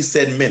 And he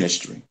said,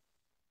 ministry.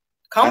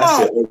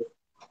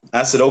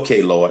 I said,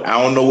 okay, Lord,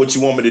 I don't know what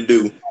you want me to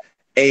do.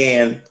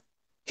 And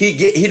he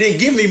didn't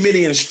give me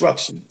many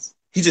instructions.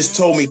 He just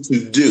told me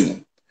to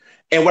do.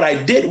 And what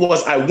I did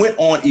was I went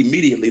on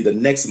immediately the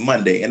next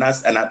Monday. And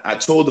I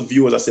told the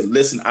viewers, I said,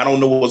 listen, I don't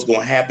know what's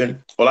going to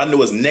happen. All I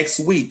know is next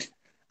week,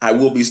 I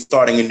will be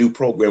starting a new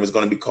program. It's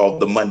going to be called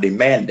the Monday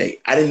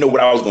Mandate. I didn't know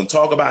what I was going to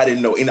talk about. I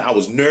didn't know. And I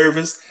was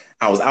nervous.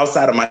 I was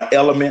outside of my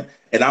element.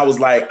 And I was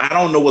like, I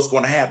don't know what's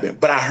going to happen.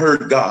 But I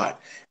heard God.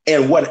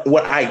 And what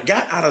I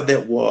got out of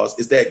that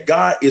is that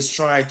God is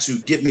trying to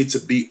get me to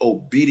be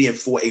obedient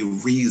for a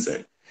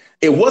reason.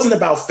 It wasn't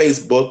about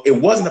Facebook. It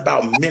wasn't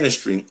about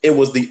ministry. It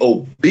was the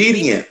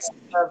obedience.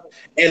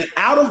 And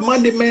out of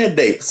Monday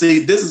Mandate, see,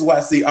 this is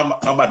why, I'm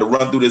about to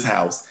run through this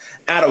house.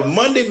 Out of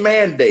Monday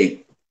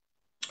Mandate,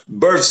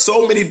 birthed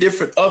so many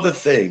different other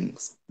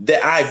things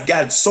that I've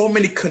got so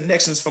many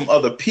connections from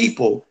other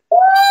people.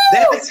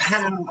 That's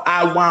how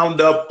I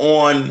wound up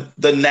on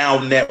the Now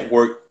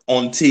Network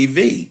on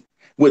TV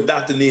with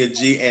Dr. Nia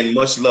G and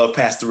much love,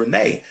 Pastor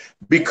Renee,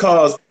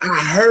 because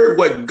I heard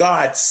what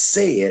God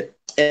said.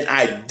 And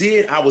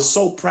I was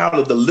so proud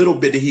of the little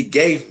bit that he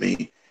gave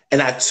me,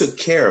 and I took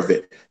care of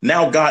it.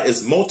 Now God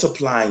is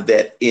multiplying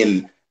that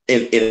in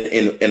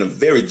a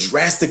very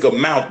drastic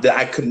amount that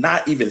I could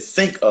not even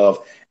think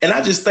of. And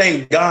I just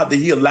thank God that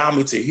he allowed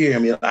me to hear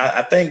him.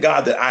 I thank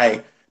God that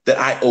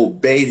I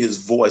obeyed his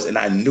voice, and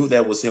I knew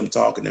that was him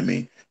talking to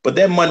me. But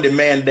that Monday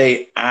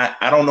Mandate,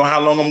 I don't know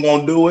how long I'm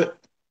going to do it.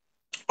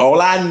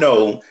 All I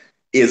know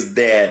is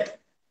that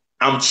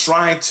I'm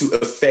trying to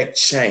affect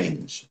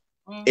change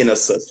in a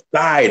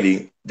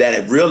society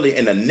that really,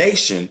 in a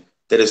nation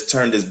that has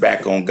turned its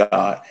back on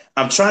God.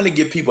 I'm trying to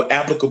give people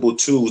applicable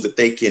tools that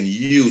they can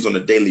use on a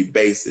daily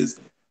basis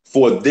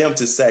for them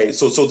to say,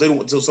 so they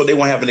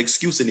won't have an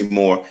excuse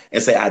anymore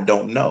and say, I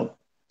don't know.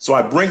 So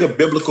I bring a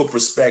biblical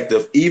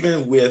perspective,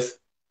 even with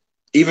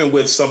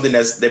something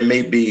that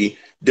may be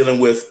dealing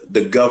with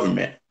the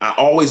government, I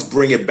always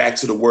bring it back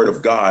to the word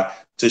of God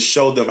to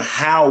show them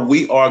how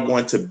we are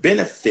going to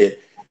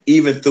benefit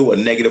even through a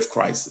negative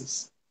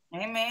crisis.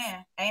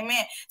 Amen.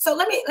 Amen. So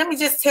let me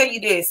just tell you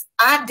this.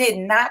 I did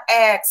not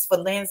ask for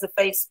Lens of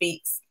Faith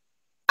Speaks.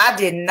 I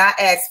did not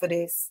ask for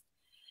this.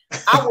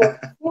 I was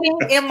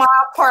sitting in my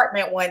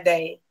apartment one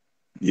day.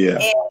 Yeah.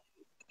 And,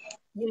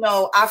 you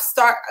know, I've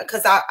started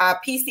because I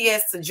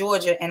PCS to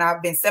Georgia and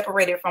I've been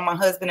separated from my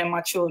husband and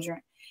my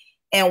children.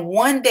 And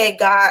one day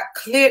God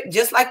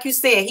just like you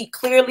said, he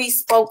clearly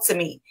spoke to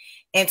me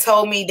and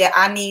told me that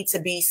I need to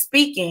be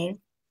speaking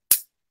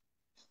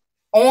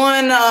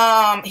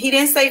on, he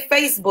didn't say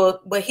Facebook,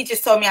 but he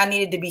just told me I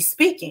needed to be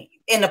speaking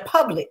in the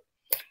public.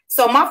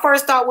 So my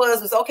first thought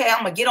was, okay,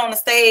 I'm going to get on the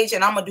stage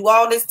and I'm going to do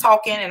all this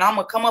talking and I'm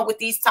going to come up with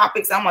these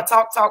topics. I'm going to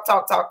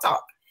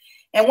talk.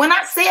 And when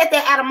I said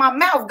that out of my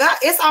mouth, God,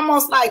 it's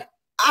almost like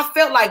I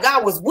felt like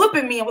God was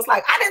whooping me and was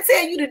like, I didn't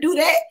tell you to do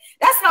that.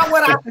 That's not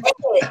what I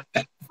said.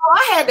 So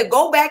I had to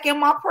go back in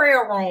my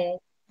prayer room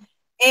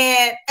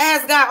and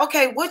ask God,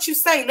 okay, what you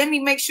say? Let me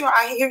make sure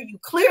I hear you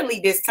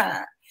clearly this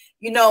time.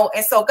 You know,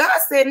 and so God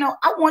said, no,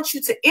 I want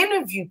you to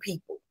interview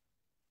people,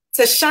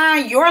 to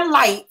shine your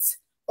light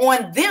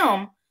on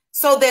them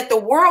so that the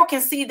world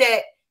can see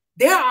that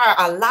there are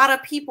a lot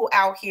of people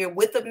out here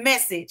with a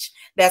message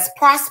that's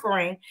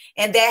prospering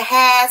and that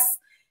has,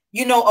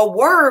 you know, a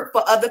word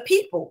for other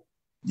people.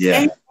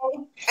 Yeah.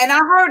 And I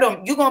heard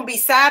them. You're going to be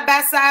side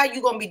by side.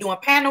 You're going to be doing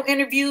panel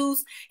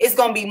interviews. It's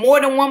going to be more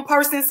than one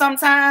person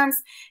sometimes.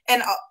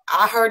 And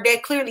I heard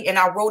that clearly and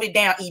I wrote it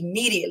down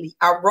immediately.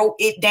 I wrote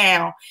it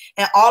down.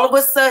 And all of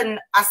a sudden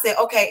I said,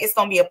 okay, it's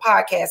going to be a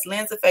podcast.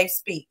 Lens of Faith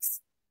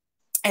Speaks.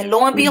 And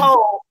lo and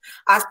behold,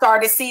 I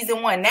started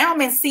season 1. Now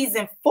I'm in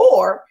season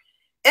 4,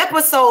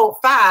 episode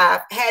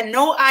 5. Had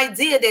no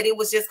idea that it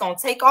was just going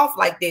to take off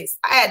like this.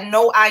 I had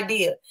no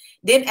idea.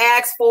 Didn't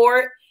ask for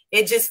it.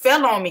 It just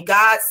fell on me.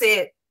 God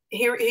said,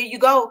 here you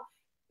go.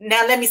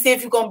 Now let me see if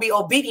you're going to be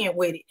obedient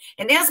with it.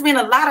 And there's been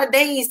a lot of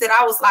days that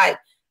I was like,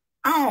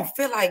 I don't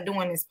feel like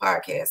doing this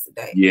podcast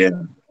today. Yeah.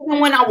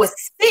 Even when I was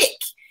sick,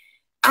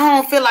 I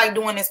don't feel like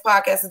doing this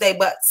podcast today.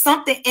 But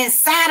something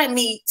inside of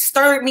me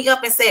stirred me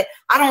up and said,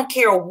 I don't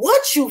care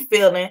what you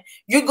feeling,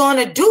 you're going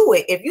to do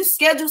it. If you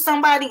schedule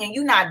somebody and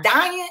you're not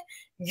dying,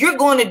 you're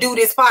going to do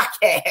this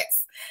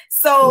podcast.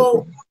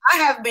 So I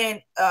have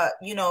been,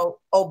 you know,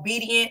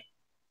 obedient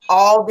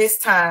all this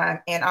time,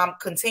 and I'm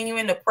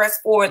continuing to press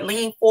forward,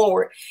 lean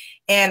forward.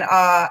 And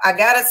I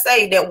gotta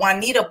say that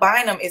Juanita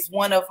Bynum is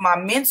one of my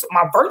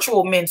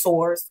virtual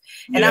mentors,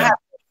 and I have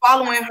been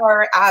following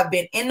her. I've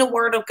been in the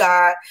Word of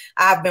God.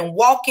 I've been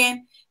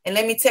walking, and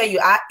let me tell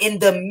you, in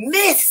the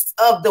midst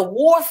of the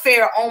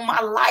warfare on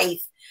my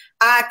life,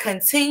 I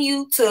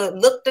continue to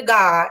look to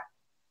God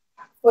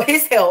for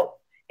His help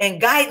and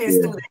guidance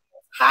through the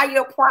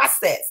entire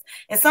process.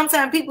 And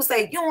sometimes people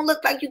say, you don't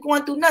look like you're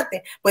going through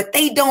nothing, but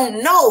they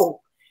don't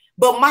know.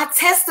 But my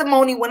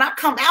testimony when I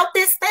come out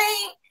this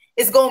thing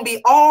is going to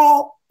be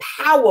all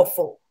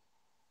powerful,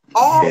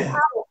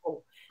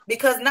 powerful,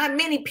 because not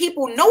many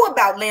people know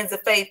about Lens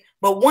of Faith.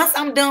 But once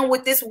I'm done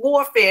with this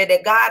warfare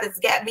that God has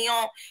got me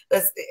on,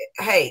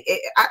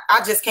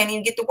 I just can't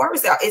even get the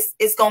words out.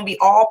 It's going to be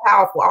all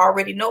powerful. I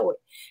already know it,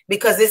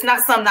 because it's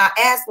not something I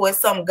asked for. It's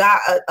something God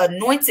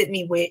anointed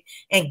me with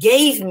and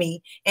gave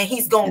me, and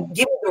He's going to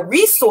give me the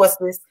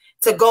resources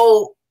to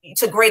go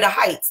to greater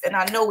heights. And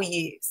I know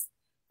He is.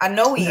 I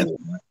know He is.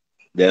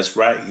 That's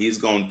right. He's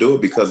going to do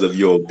it because of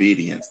your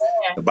obedience.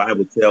 Yeah. The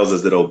Bible tells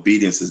us that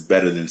obedience is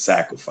better than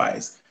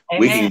sacrifice. Amen.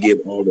 We can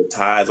give all the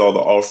tithes, all the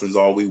offerings,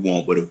 all we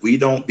want, but if we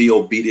don't be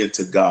obedient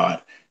to God,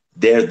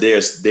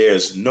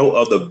 there's no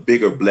other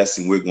bigger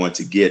blessing we're going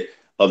to get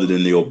other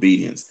than the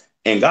obedience.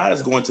 And God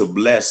is going to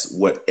bless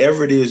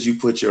whatever it is you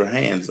put your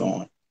hands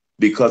on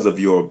because of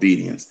your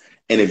obedience.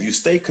 And if you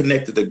stay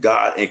connected to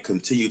God and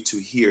continue to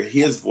hear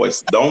His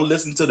voice, don't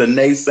listen to the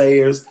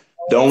naysayers.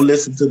 Don't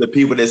listen to the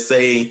people that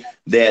say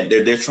that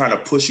they're trying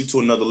to push you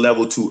to another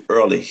level too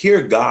early.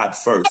 Hear God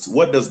first.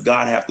 What does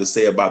God have to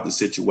say about the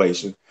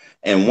situation?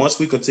 And once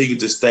we continue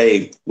to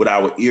stay with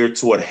our ear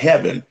toward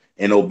heaven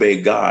and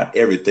obey God,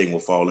 everything will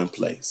fall in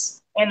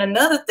place. And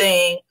another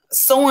thing,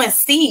 sowing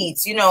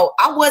seeds. You know,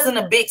 I wasn't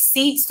a big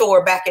seed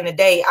sower back in the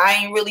day. I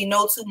ain't really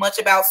know too much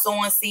about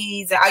sowing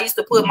seeds. I used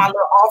to put my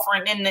little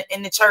offering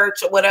in the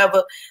church or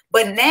whatever.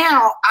 But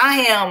now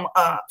I am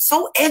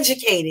so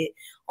educated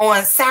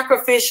on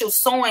sacrificial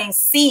sowing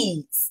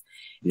seeds.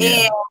 Yeah.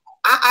 And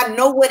I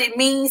know what it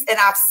means, and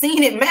I've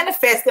seen it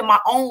manifest in my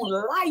own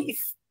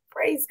life.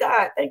 Praise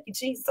God. Thank you,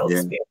 Jesus. Holy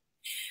Spirit.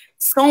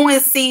 Sowing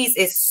seeds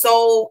is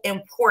so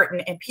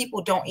important, and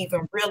people don't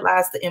even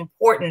realize the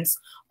importance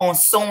on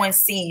sowing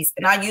seeds.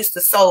 And I used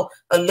to sow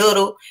a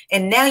little,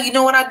 and now you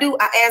know what I do?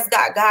 I ask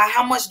God,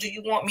 how much do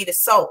you want me to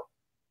sow?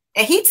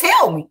 And He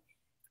tell me.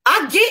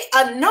 I get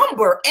a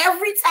number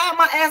every time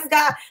I ask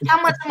God,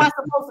 how much am I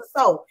supposed to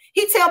sow?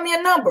 He tell me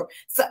a number.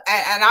 So,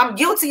 and I'm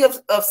guilty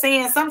of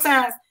saying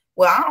sometimes,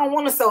 well, I don't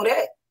want to sow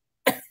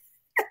that.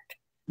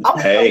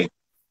 Hey.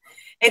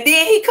 And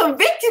then He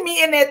convicted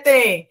me in that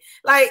thing.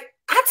 Like,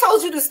 I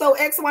told you to sow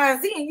X, Y,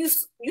 and Z, and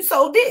you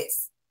sold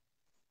this.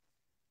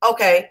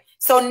 Okay,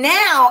 so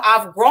now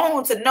I've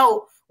grown to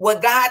know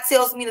what God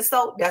tells me to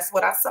sow. That's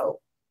what I sow.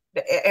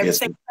 Every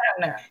single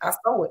time now, I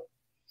sow it.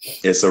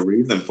 It's a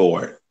reason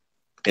for it.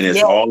 And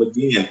it's all,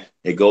 again,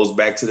 it goes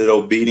back to that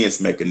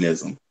obedience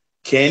mechanism.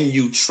 Can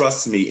you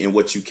trust me in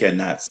what you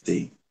cannot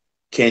see?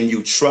 Can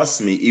you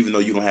trust me even though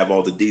you don't have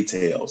all the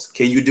details?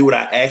 Can you do what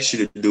I ask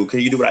you to do? Can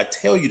you do what I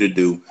tell you to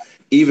do,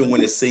 even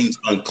when it seems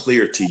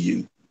unclear to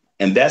you?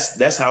 And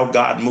that's how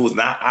God moves.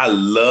 And I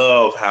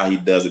love how he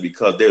does it,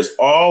 because there's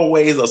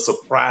always a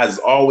surprise,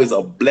 always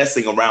a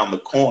blessing around the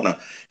corner.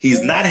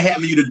 He's not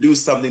having you to do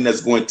something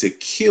that's going to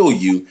kill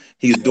you.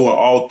 He's doing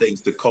all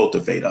things to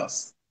cultivate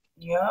us.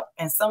 Yep.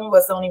 And some of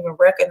us don't even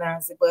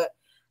recognize it, but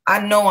I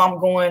know I'm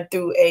going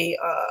through a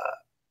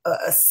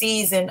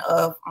season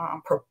of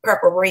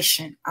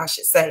preparation, I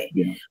should say,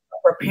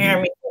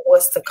 preparing me for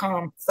what's to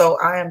come. So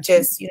I am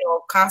just,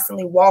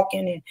 constantly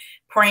walking and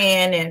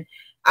praying, and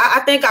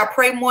I think I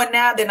pray more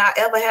now than I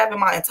ever have in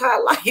my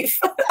entire life.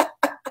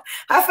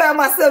 I found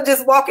myself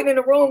just walking in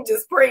the room,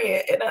 just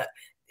praying, and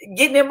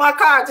getting in my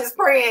car, just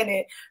praying,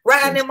 and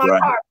riding in my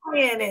car,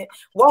 praying, and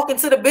walking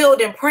to the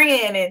building,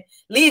 praying, and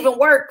leaving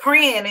work,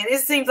 praying. And it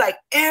seems like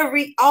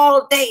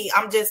all day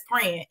I'm just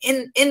praying.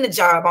 In the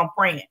job, I'm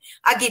praying.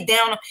 I get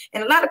down,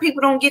 and a lot of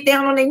people don't get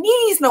down on their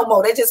knees no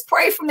more. They just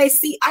pray from their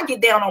seat. I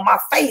get down on my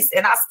face,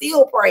 and I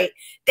still pray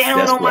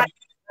down on my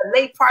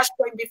lay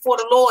prostrate before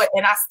the Lord,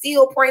 and I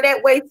still pray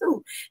that way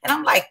too. And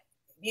I'm like,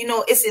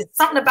 it's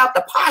something about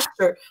the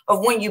posture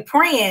of when you're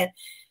praying,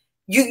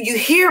 you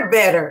hear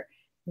better.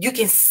 You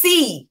can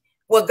see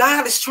what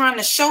God is trying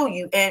to show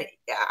you. And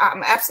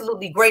I'm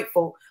absolutely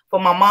grateful for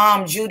my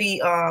mom, Judy,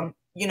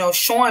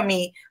 showing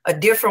me a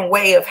different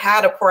way of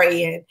how to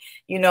pray. And,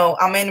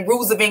 I'm in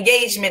rules of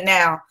engagement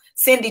now.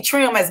 Cindy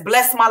Trim has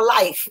blessed my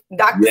life.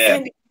 Dr.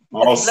 Cindy.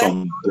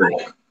 Awesome.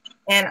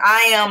 And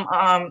I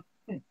am,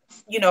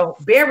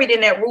 buried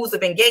in that rules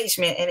of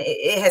engagement. And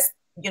it has,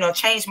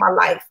 changed my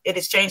life. It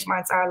has changed my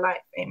entire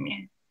life.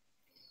 Amen.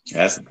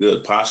 That's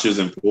good. Posture is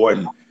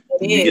important.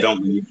 When you get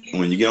on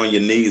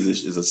your knees,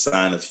 is a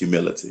sign of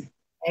humility.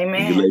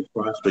 Amen. When you lay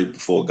prostrate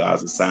before God,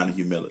 is a sign of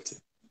humility.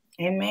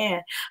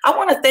 Amen. I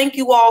want to thank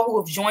you all who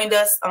have joined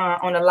us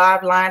on the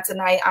live line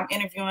tonight. I'm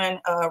interviewing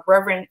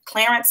Reverend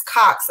Clarence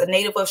Cox, a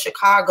native of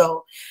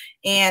Chicago.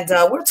 And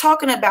we're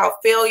talking about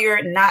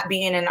failure not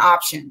being an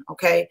option.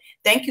 Okay.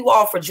 Thank you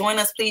all for joining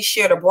us. Please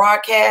share the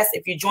broadcast.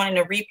 If you're joining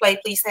the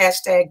replay, please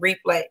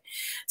 #replay.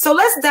 So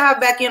let's dive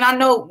back in. I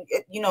know,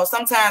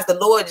 sometimes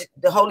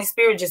the Holy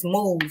Spirit just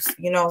moves,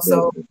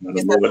 so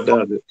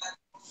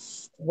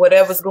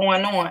whatever's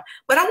going on.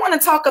 But I want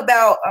to talk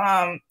about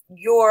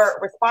your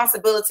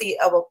responsibility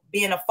of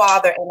being a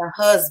father and a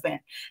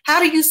husband. How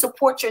do you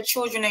support your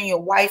children and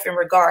your wife in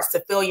regards to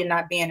failure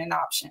not being an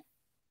option?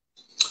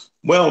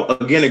 Well,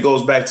 again, it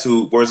goes back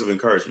to words of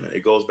encouragement. It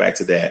goes back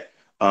to that.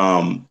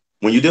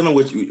 When you're dealing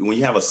with, when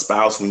you have a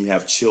spouse, when you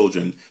have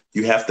children,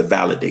 you have to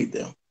validate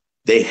them.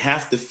 They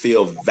have to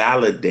feel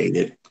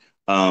validated,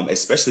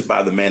 especially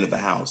by the man of the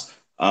house.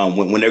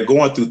 When they're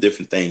going through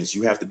different things,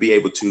 you have to be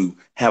able to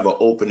have an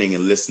opening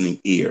and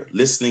listening ear.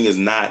 Listening is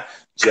not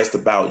just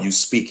about you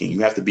speaking.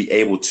 You have to be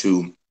able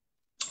to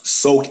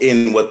soak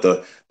in what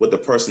the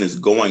person is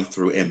going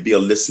through and be a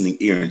listening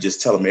ear and just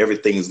tell them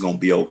everything is going to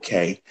be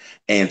okay,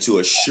 and to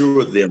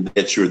assure them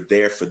that you're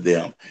there for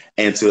them,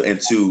 and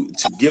to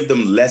give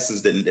them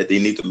lessons that they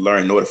need to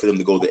learn in order for them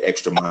to go the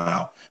extra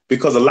mile.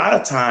 Because a lot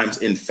of times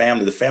in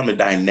family, the family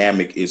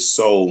dynamic is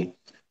so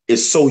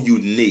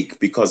unique,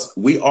 because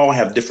we all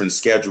have different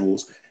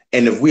schedules.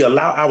 And if we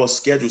allow our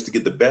schedules to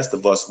get the best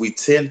of us, we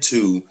tend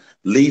to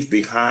leave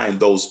behind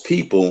those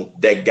people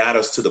that got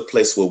us to the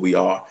place where we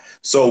are.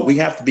 So we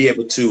have to be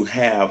able to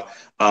have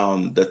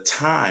the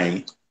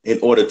time in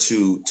order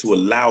to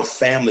allow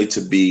family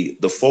to be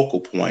the focal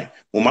point.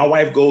 When my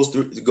wife goes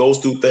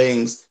through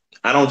things,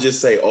 I don't just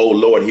say, "Oh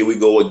Lord, here we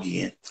go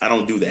again." I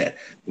don't do that.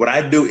 What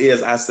I do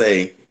is I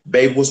say,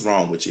 "Babe, what's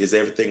wrong with you? Is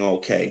everything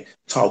okay?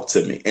 Talk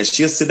to me." And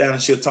she'll sit down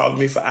and she'll talk to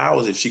me for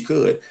hours if she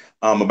could,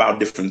 about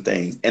different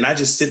things. And I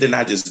just sit there and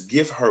I just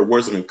give her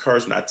words of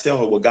encouragement. I tell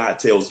her what God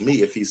tells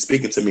me if he's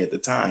speaking to me at the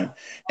time.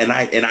 And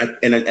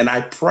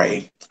I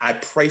pray. I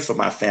pray for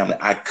my family.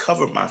 I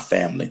cover my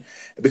family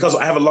because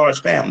I have a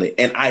large family,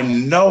 and I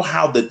know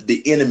how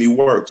the enemy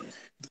works.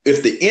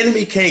 If the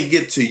enemy can't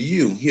get to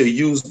you, he'll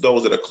use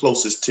those that are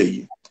closest to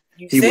you.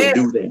 He will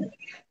do that.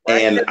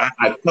 And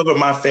I cover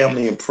my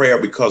family in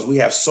prayer because we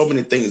have so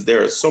many things.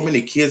 There are so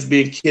many kids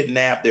being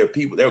kidnapped. There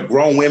are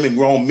grown women,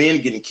 grown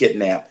men getting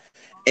kidnapped,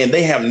 and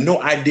they have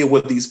no idea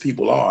what these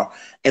people are.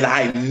 And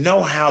I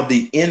know how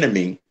the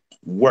enemy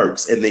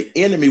works, and the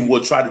enemy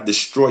will try to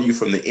destroy you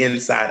from the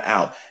inside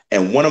out.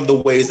 And one of the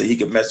ways that he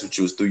can mess with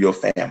you is through your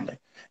family.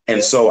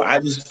 And so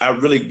I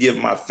really give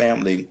my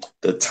family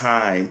the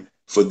time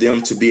for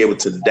them to be able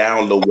to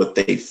download what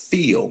they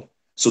feel,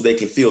 so they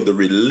can feel the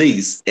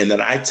release. And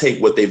then I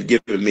take what they've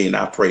given me and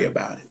I pray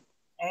about it.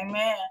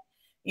 Amen.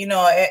 You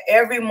know,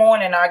 every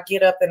morning I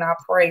get up and I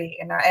pray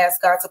and I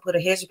ask God to put a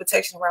hedge of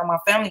protection around my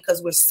family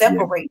because we're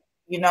separated,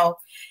 you know,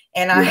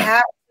 and I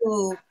have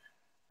to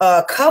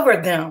cover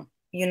them,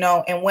 you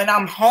know, and when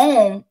I'm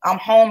home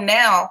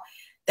now,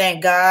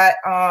 thank God.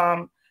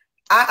 I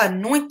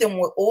anoint them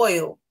with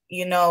oil,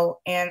 you know,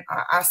 and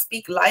I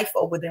speak life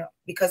over them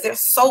because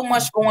there's so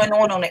much going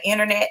on the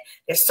internet.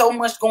 There's so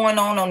much going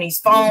on these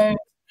phones.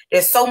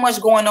 There's so much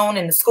going on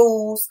in the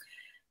schools.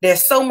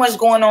 There's so much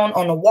going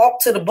on the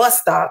walk to the bus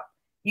stop.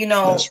 You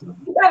know,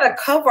 we got to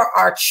cover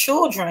our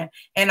children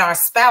and our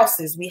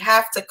spouses. We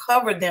have to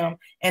cover them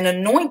and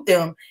anoint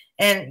them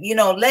and, you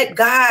know, let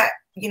God,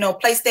 you know,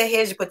 place that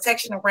hedge of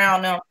protection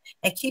around them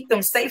and keep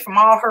them safe from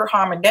all hurt,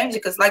 harm, and danger.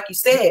 Because like you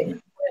said,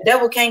 the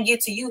devil can't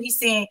get to you. He's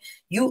seeing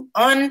you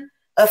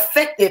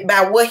unaffected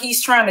by what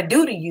he's trying to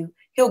do to you.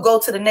 He'll go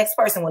to the next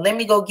person. Well, let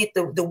me go get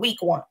the weak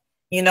one.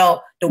 You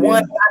know, the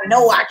one I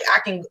know I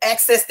can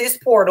access this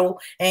portal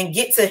and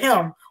get to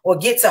him or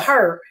get to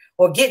her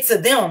or get to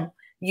them.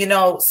 You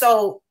know,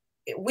 so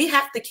we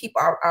have to keep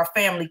our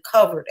family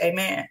covered.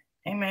 Amen.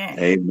 Amen.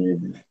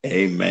 Amen.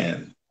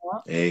 Amen.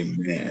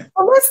 Amen.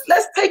 Well,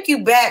 let's take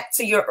you back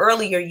to your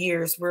earlier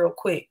years real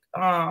quick.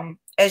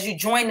 As you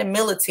joined the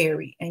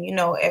military, and you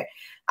know,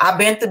 I've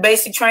been through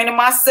basic training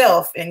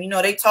myself, and you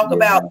know, they talk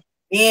about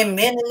being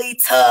mentally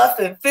tough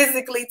and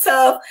physically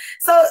tough.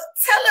 So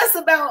tell us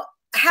about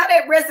how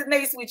that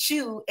resonates with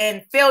you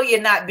and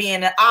failure not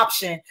being an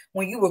option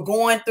when you were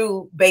going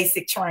through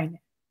basic training.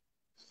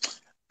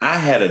 I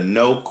had a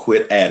no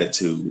quit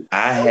attitude.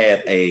 I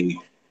had a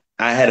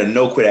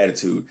no quit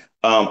attitude.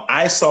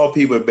 I saw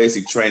people in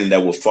basic training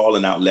that were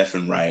falling out left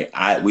and right.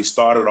 We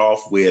started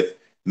off with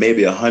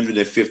maybe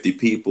 150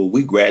 people.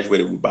 We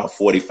graduated with about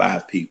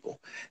 45 people.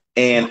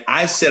 And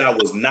I said I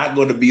was not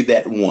going to be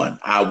that one.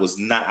 I was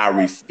not. I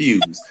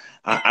refused.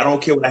 I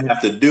don't care what I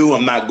have to do.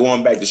 I'm not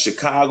going back to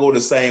Chicago the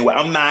same way.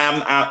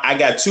 I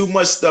got too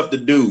much stuff to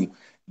do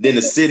than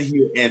to sit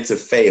here and to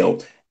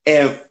fail.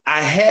 And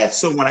I had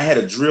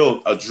a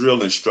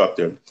drill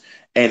instructor,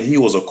 and he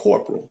was a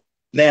corporal.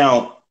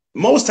 Now,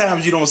 most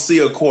times you don't see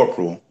a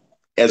corporal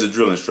as a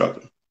drill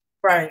instructor.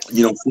 Right.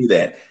 You don't see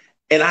that.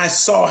 And I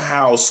saw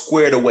how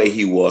squared away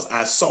he was.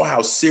 I saw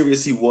how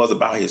serious he was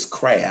about his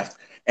craft.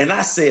 And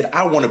I said,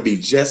 I want to be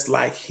just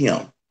like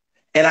him.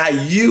 And I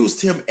used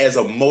him as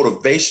a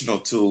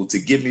motivational tool to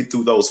get me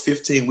through those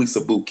 15 weeks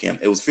of boot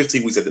camp. It was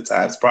 15 weeks at the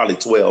time. It's probably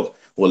 12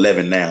 or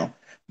 11 now.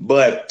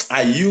 But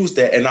I used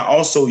that, and I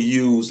also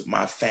used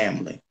my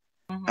family.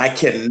 I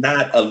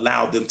cannot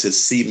allow them to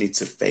see me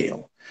to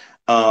fail.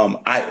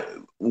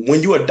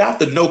 When you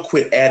adopt a no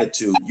quit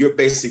attitude, you're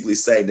basically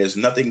saying there's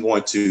nothing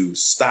going to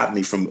stop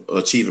me from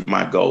achieving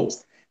my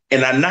goals.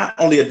 And I not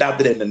only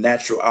adopted it in the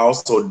natural, I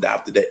also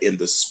adopted it in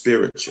the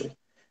spiritual.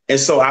 And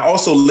so I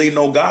also leaned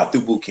on God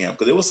through boot camp,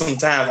 because there was some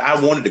times I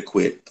wanted to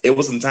quit. It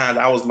was some times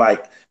I was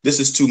like, this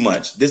is too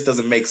much. This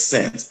doesn't make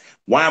sense.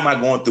 Why am I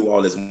going through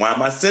all this? Why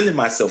am I sending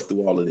myself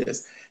through all of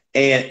this?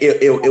 And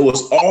it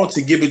was all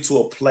to get me to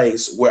a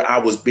place where I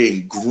was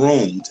being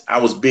groomed. I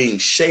was being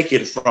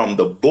shaken from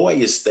the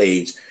boyish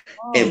stage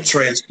and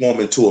transformed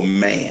into a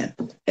man.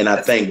 And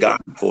I thank God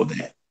for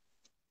that.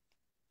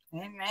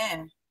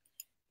 Amen.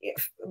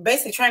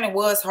 Basic training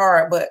was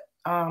hard, but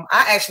I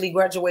actually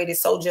graduated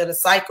soldier of the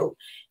cycle.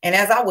 And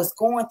as I was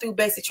going through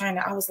basic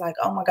training, I was like,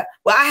 oh my God.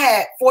 Well, I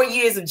had 4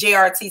 years of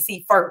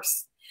JRTC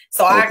first.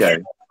 So I was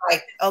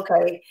like,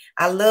 okay,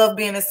 I love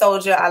being a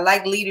soldier. I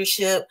like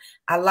leadership.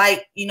 I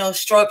like, you know,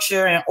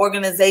 structure and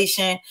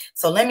organization.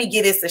 So let me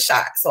give this a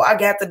shot. So I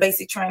got the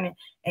basic training,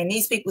 and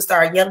these people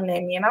started yelling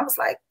at me. And I was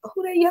like,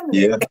 who they yelling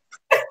at?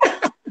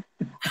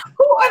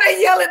 Who are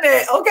they yelling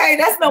at? Okay,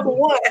 that's number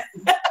one.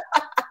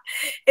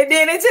 And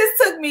then it just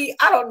took me,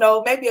 I don't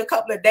know, maybe a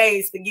couple of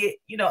days to get,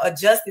 you know,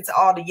 adjusted to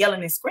all the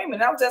yelling and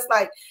screaming. I was just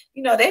like,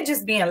 you know, they're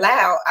just being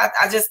loud.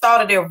 I just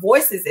thought of their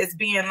voices as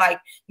being like,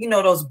 you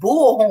know, those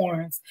bull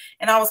horns.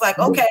 And I was like,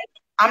 okay,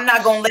 I'm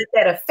not going to let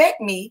that affect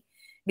me,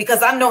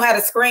 because I know how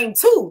to scream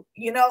too,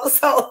 you know,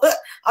 so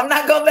I'm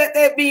not going to let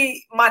that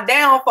be my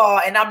downfall,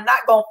 and I'm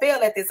not going to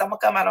fail at this. I'm going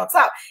to come out on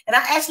top. And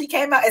I actually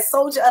came out as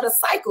soldier of the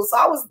cycle. So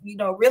I was, you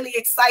know, really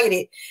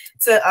excited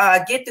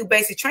to get through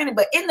basic training.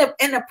 But in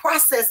the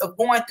process of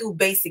going through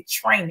basic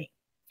training,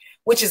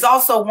 which is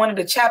also one of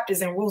the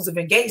chapters in rules of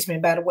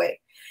engagement, by the way.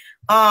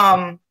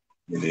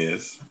 It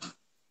is.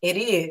 It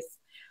is.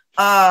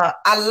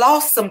 I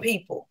lost some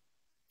people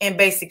in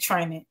basic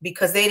training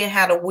because they didn't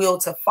have the will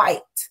to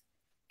fight.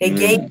 They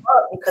gave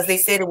up because they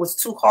said it was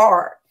too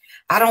hard.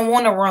 I don't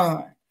want to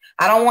run.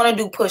 I don't want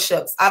to do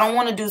push-ups. I don't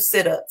want to do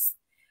sit-ups.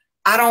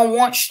 I don't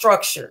want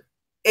structure.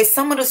 It's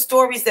some of the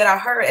stories that I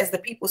heard as the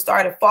people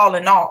started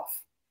falling off.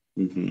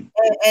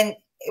 And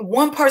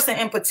one person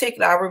in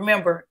particular, I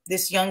remember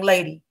this young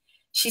lady.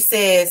 She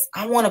says,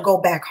 I want to go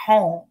back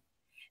home.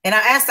 And I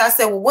asked her, I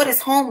said, well, what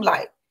is home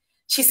like?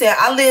 She said,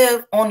 I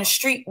live on the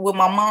street with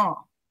my mom,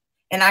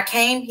 and I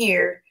came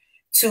here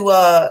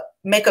to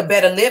make a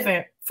better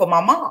living for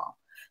my mom.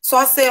 So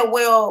I said,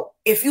 well,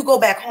 if you go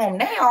back home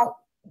now,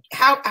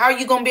 how are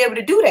you going to be able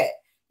to do that?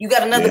 You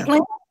got another plan?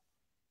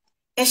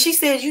 And she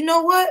said, you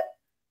know what?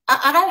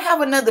 I don't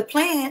have another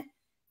plan,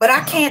 but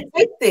I can't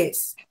take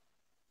this.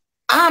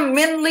 I'm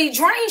mentally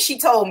drained, she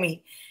told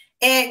me.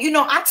 And, you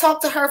know, I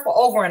talked to her for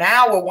over an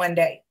hour one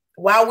day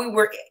while we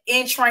were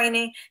in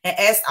training. And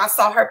as I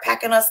saw her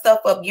packing her stuff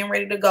up, getting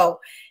ready to go.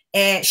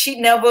 And she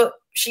never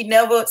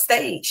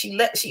stayed.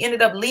 She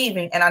ended up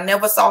leaving, and I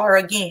never saw her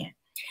again.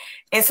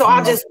 And so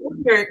I just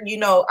wondered, you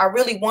know, I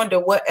really wonder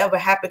whatever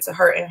happened to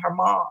her and her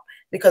mom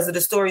because of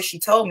the story she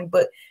told me.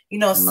 But, you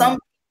know, some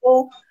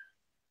people,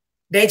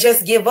 they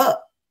just give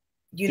up,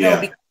 you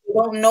know, because they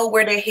don't know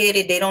where they're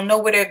headed. They don't know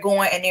where they're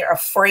going, and they're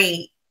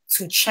afraid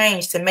to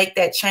change, to make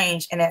that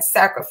change and that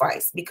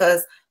sacrifice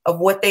because of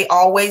what they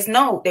always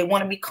know. They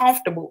want to be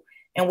comfortable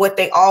in what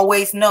they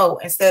always know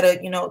instead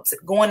of, you know,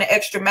 going the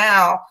extra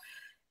mile,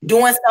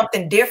 doing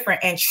something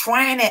different and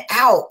trying it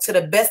out to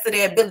the best of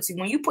their ability.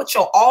 When you put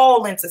your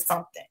all into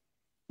something,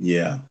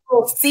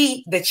 you'll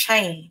see the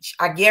change.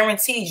 I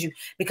guarantee you,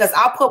 because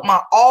I put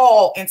my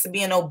all into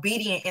being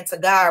obedient into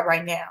God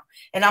right now.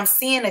 And I'm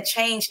seeing a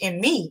change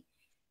in me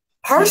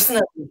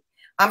personally.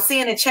 I'm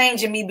seeing a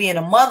change in me being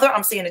a mother.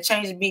 I'm seeing a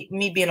change in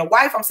me being a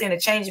wife. I'm seeing a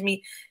change in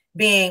me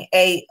being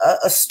a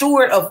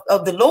steward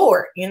of the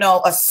Lord, you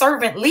know, a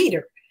servant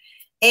leader.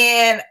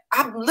 And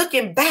I'm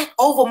looking back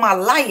over my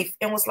life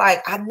and was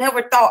like, I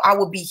never thought I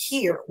would be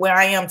here where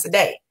I am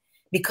today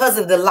because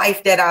of the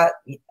life that I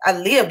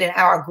lived and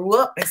how I grew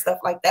up and stuff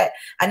like that.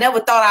 I never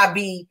thought I'd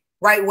be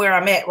right where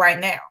I'm at right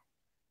now,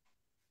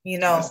 you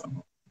know?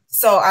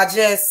 So I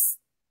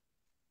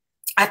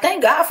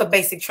thank God for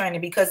basic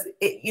training because,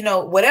 you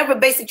know, whatever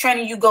basic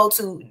training you go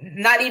to,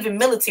 not even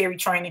military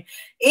training,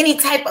 any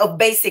type of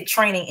basic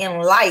training in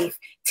life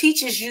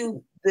teaches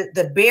you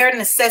the bare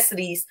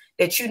necessities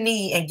that you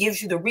need and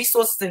gives you the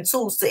resources and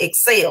tools to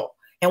excel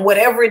in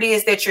whatever it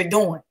is that you're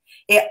doing.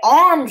 It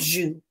arms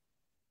you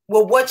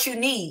with what you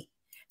need.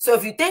 So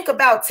if you think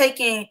about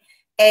taking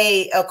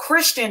a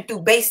Christian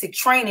through basic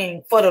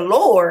training for the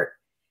Lord,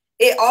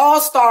 it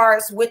all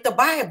starts with the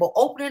Bible,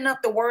 opening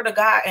up the Word of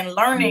God and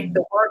learning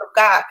the Word of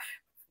God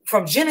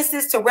from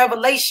Genesis to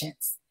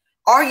Revelations.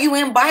 Are you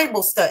in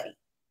Bible study?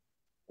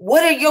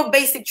 What are your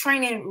basic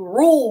training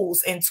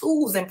rules and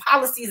tools and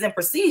policies and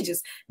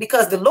procedures?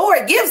 Because the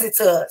Lord gives it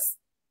to us.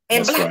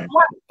 And black and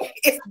white,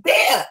 it's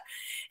there.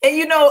 And,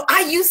 you know,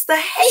 I used to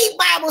hate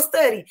Bible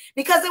study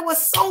because it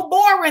was so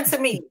boring to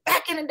me.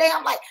 Back in the day,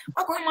 I'm like,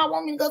 my grandma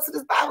want me to go to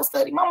this Bible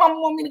study. My mama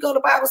want me to go to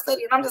Bible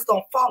study, and I'm just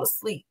going to fall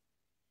asleep.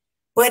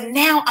 But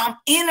now I'm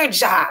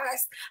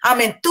energized.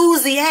 I'm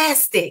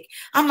enthusiastic.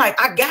 I'm like,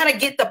 I got to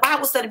get the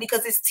Bible study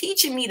because it's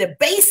teaching me the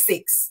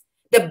basics,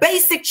 the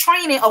basic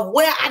training of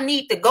where I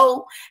need to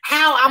go,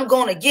 how I'm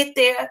going to get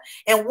there,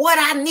 and what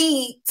I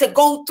need to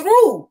go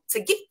through to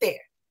get there,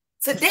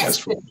 to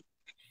destiny.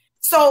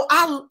 So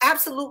I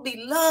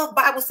absolutely love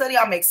Bible study.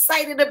 I'm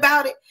excited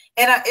about it.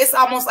 And it's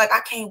almost like I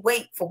can't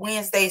wait for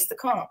Wednesdays to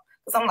come.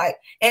 Because I'm like,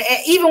 and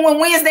even when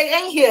Wednesday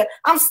ain't here,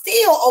 I'm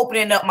still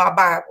opening up my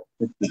Bible.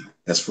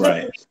 That's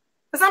right.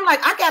 Because I'm like,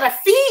 I got to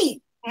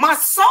feed my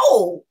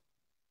soul.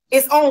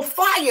 It's on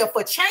fire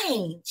for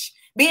change.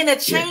 Being a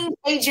change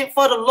agent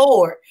for the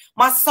Lord.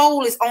 My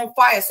soul is on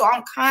fire. So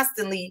I'm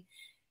constantly,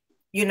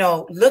 you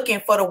know, looking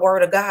for the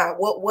Word of God.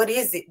 What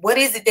is it? What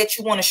is it that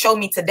you want to show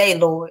me today,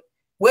 Lord?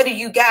 Where do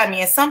you guide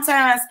me? And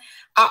sometimes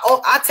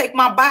I take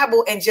my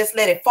Bible and just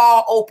let it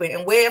fall open.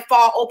 And where it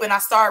fall open, I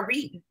start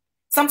reading.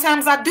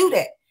 Sometimes I do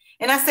that.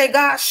 And I say,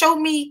 God, show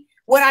me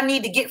what I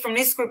need to get from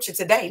this scripture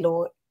today,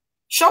 Lord.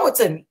 Show it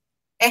to me.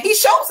 And he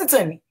shows it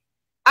to me.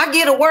 I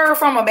get a word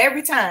from him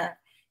every time.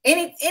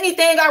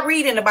 Anything I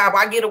read in the Bible,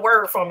 I get a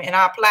word from it and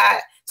I apply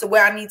it to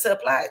where I need to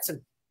apply it to.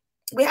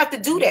 We have to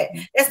do that.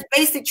 That's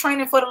basic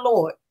training for the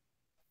Lord.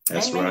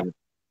 That's Amen. right.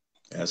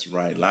 That's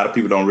right. A lot of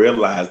people don't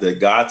realize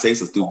that God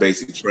takes us through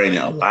basic training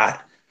a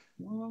lot.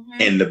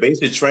 And the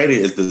basic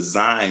training is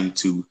designed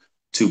to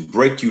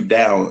break you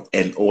down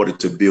in order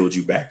to build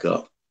you back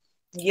up.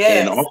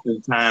 Yes. And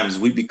oftentimes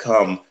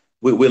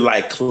we're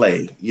like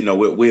clay. You know,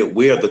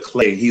 we're the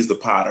clay. He's the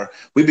potter.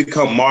 We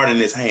become marred in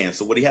his hands.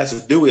 So what he has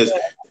to do is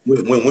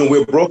when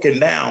we're broken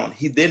down,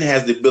 he then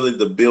has the ability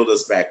to build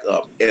us back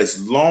up.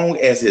 As long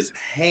as his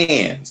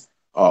hands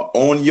are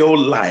on your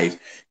life,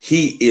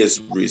 he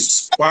is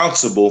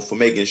responsible for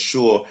making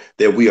sure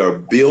that we are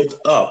built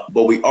up,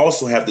 but we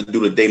also have to do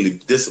the daily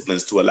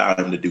disciplines to allow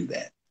him to do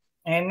that.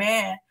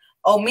 Amen.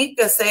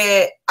 Omika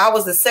said, I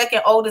was the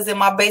second oldest in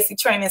my basic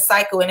training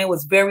cycle, and it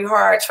was very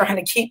hard trying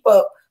to keep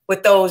up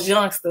with those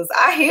youngsters.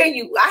 I hear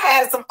you. I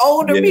had some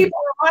older people in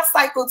my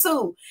cycle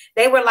too.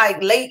 They were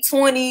like late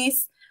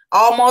 20s,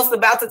 almost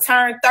about to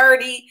turn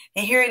 30.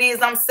 And here it is,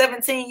 I'm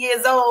 17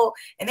 years old,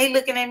 and they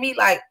looking at me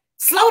like,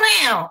 slow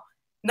down.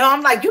 No,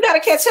 I'm like, you got to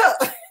catch up.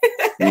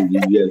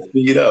 Yes,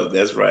 speed up.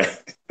 That's right.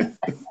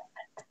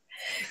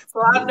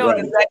 So I know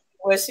exactly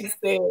what she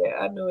said.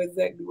 I know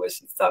exactly what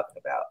she's talking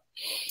about.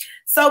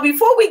 So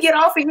before we get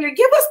off of here,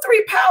 give us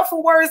 3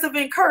 powerful words of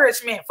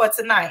encouragement for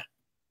tonight.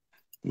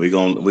 We're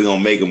gonna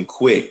make them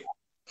quick.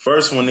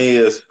 First one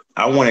is,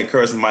 I want to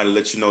encourage somebody to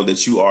let you know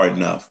that you are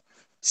enough.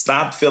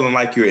 Stop feeling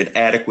like you're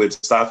inadequate.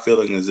 Stop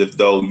feeling as if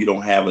though you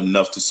don't have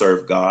enough to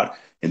serve God.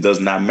 It does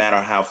not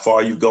matter how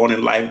far you've gone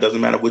in life. It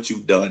doesn't matter what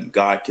you've done.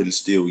 God can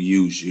still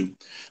use you.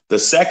 The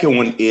second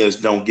one is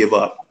don't give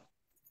up.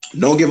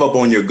 Don't give up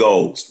on your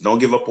goals. Don't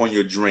give up on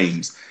your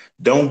dreams.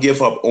 Don't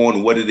give up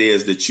on what it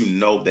is that you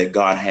know that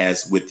God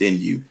has within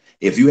you.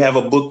 If you have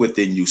a book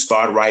within you,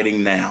 start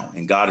writing now.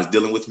 And God is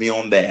dealing with me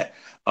on that.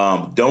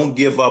 Don't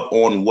give up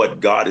on what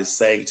God is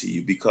saying to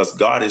you, because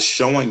God is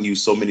showing you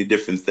so many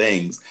different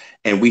things.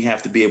 And we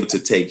have to be able to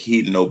take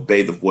heed and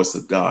obey the voice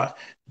of God.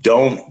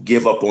 Don't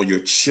give up on your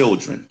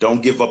children.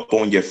 Don't give up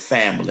on your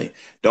family.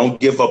 Don't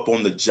give up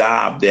on the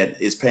job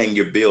that is paying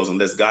your bills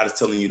unless God is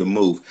telling you to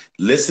move.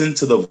 Listen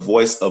to the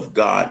voice of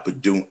God, but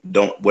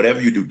don't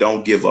whatever you do,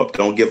 don't give up.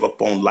 Don't give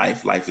up on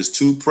life. Life is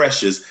too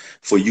precious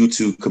for you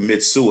to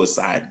commit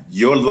suicide.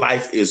 Your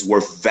life is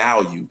worth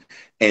value.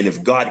 And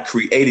if God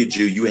created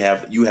you, you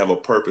have a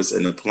purpose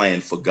and a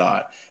plan for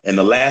God. And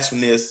the last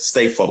one is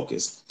stay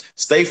focused.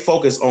 Stay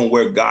focused on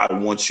where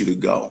God wants you to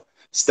go.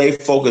 Stay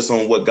focused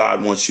on what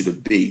God wants you to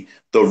be.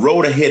 The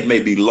road ahead may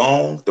be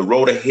long. The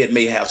road ahead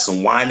may have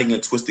some winding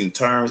and twisting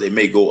turns. It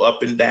may go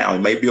up and down.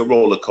 It may be a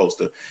roller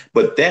coaster.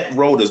 But that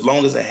road, as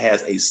long as it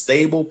has a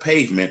stable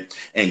pavement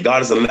and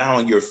God is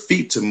allowing your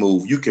feet to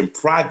move, you can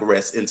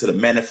progress into the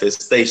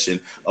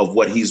manifestation of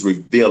what he's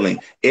revealing.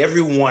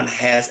 Everyone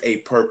has a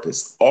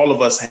purpose. All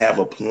of us have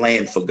a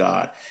plan for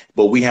God,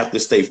 but we have to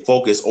stay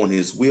focused on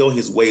his will,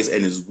 his ways,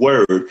 and his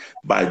word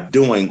by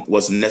doing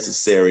what's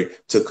necessary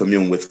to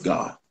commune with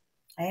God.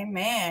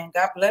 Amen.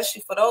 God bless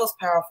you for those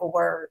powerful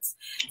words.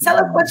 Tell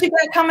us what you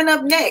got coming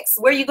up next.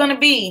 Where you going to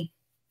be?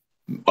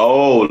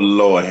 Oh,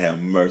 Lord have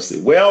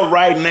mercy. Well,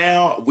 right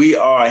now we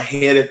are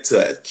headed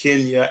to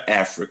Kenya,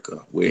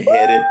 Africa. We're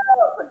headed.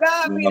 For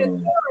God be the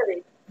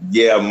glory.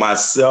 Yeah,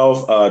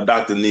 myself,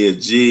 Dr. Nia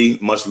G,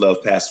 much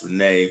love, Pastor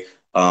Renee,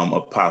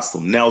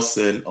 Apostle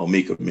Nelson,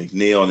 Omika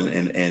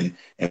McNeil,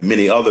 and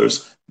many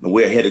others.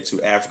 We're headed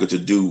to Africa to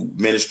do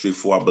ministry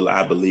for,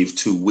 I believe,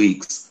 2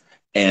 weeks.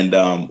 And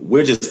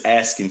we're just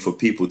asking for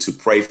people to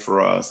pray for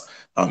us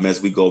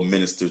as we go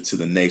minister to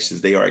the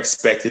nations. They are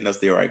expecting us.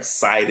 They are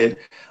excited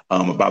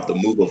about the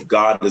move of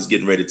God that's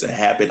getting ready to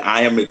happen.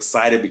 I am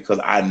excited because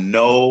I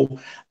know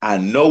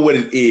what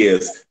it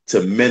is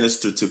to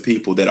minister to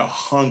people that are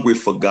hungry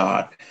for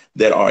God,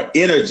 that are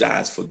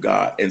energized for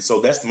God. And so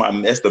that's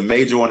the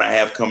major one I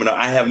have coming up.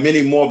 I have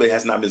many more, but it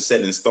has not been set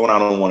in stone. I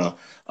don't want to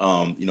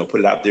put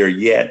it out there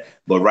yet.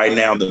 But right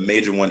now, the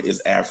major one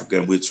is Africa.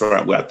 And we're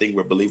trying, I think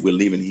we're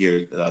leaving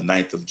here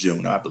 9th of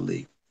June, I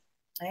believe.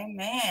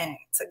 Amen.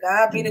 To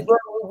God be the glory.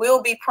 We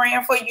will be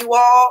praying for you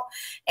all.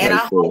 And I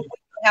hope we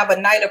have a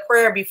night of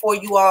prayer before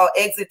you all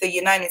exit the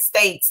United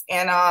States.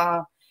 And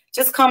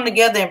just come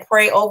together and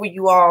pray over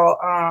you all,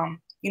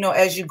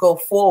 as you go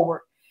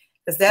forward.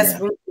 Because that's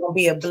really going to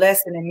be a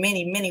blessing in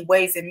many, many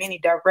ways, in many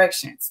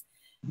directions.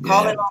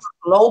 Calling on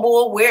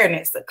global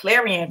awareness, a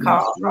clarion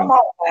call. Come on,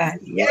 man.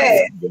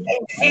 Yes.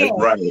 Amen.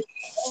 Right.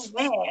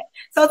 Amen.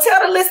 So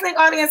tell the listening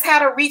audience how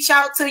to reach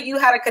out to you,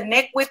 how to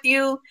connect with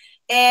you,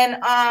 and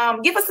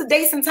give us the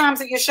dates and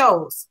times of your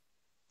shows.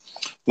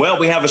 Well,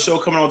 we have a show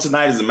coming on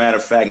tonight, as a matter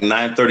of fact,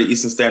 9:30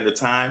 Eastern Standard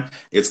Time.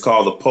 It's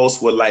called The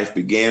Post Where Life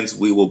Begins.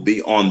 We will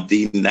be on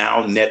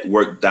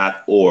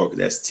thenownetwork.org.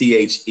 That's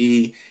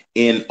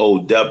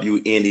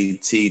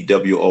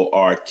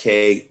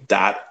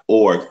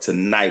THENOWNETWORK.org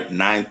tonight,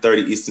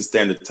 9:30 Eastern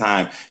Standard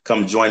Time.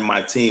 Come join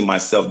my team,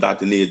 myself,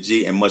 Dr. Nia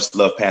G, and much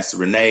love, Pastor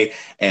Renee,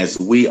 as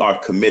we are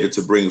committed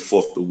to bringing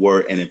forth the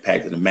word and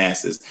impacting the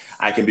masses.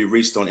 I can be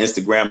reached on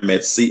Instagram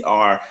at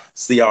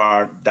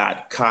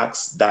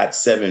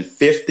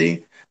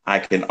cr.cox.750. I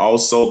can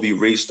also be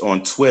reached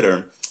on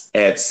Twitter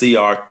at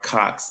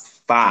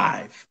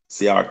crcox5.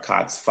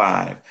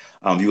 crcox5.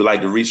 If you would like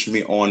to reach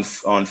me on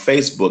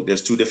Facebook,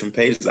 there's 2 different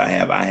pages I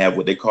have. I have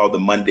what they call the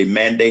Monday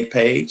Mandate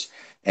page,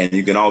 and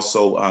you can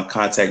also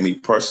contact me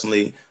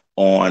personally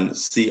on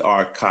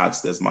CR Cox.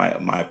 That's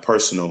my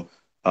personal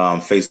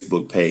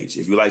Facebook page.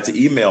 If you'd like to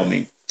email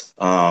me,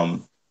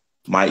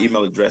 my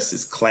email address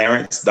is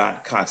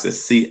clarence.cox.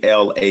 That's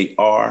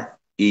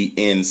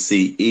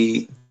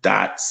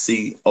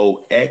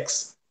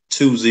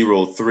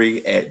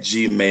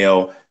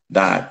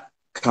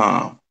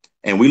clarence.cox203@gmail.com.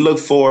 And we look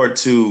forward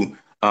to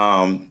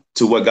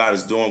what God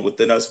is doing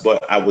within us.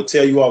 But I will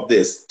tell you all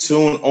this: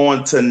 tune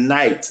on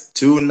tonight.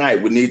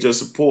 We need your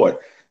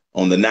support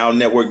on the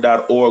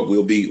nownetwork.org.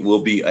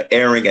 We'll be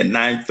airing at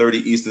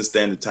 9:30 Eastern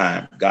Standard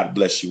Time. God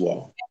bless you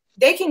all.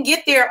 They can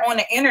get there on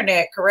the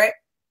internet, correct?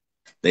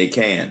 They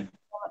can.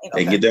 Okay.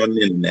 They can get there on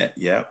the internet.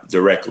 Yeah,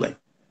 directly.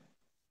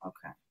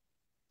 Okay.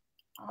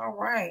 All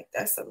right.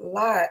 That's a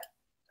lot.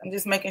 I'm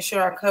just making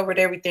sure I covered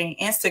everything.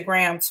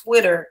 Instagram,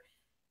 Twitter,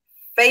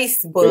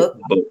 Facebook,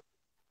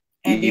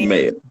 and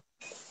email.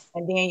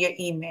 And then your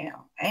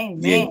email.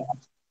 Amen. Yeah.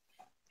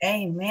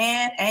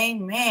 Amen.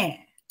 Amen.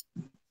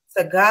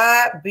 To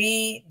God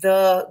be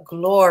the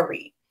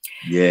glory.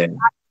 Yeah.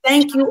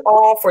 Thank you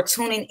all for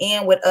tuning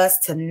in with us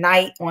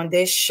tonight on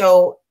this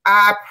show.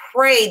 I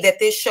pray that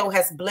this show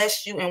has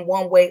blessed you in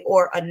one way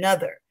or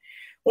another.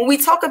 When we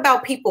talk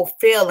about people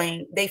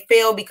failing, they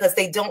fail because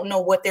they don't know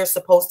what they're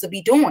supposed to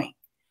be doing.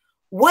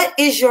 What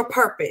is your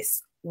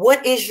purpose?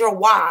 What is your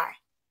why?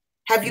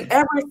 Have you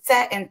ever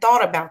sat and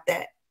thought about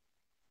that?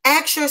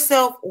 Ask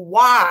yourself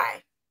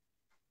why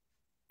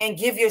and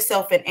give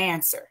yourself an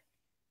answer.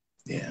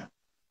 Yeah.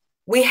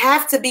 We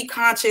have to be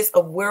conscious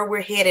of where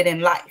we're headed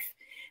in life,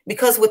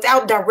 because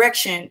without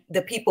direction,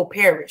 the people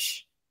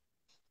perish.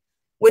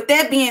 With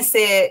that being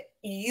said,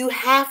 you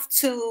have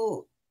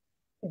to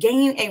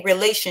gain a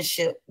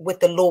relationship with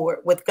the Lord,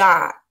 with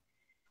God.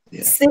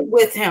 Yeah. Sit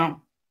with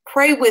him,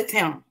 pray with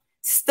him,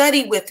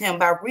 study with him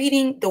by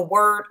reading the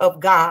word of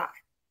God.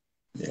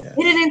 Yeah. Get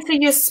it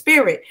into your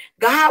spirit.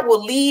 God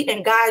will lead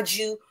and guide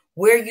you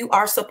where you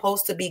are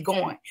supposed to be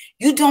going.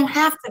 You don't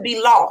have to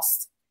be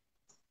lost.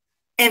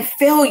 And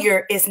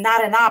failure is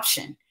not an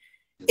option.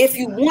 If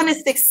you want to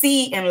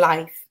succeed in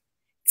life,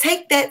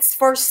 take that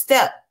first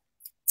step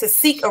to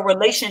seek a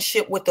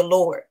relationship with the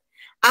Lord.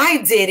 I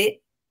did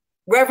it.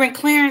 Reverend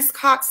Clarence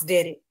Cox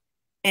did it.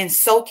 And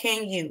so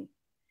can you.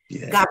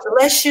 Yeah. God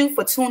bless you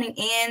for tuning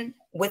in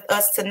with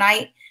us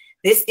tonight.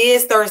 This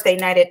is Thursday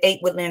night at 8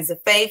 with Lens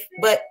of Faith,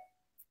 but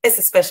it's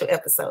a special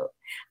episode.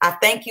 I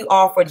thank you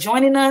all for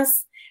joining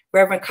us.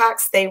 Reverend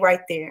Cox, stay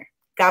right there.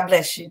 God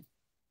bless you.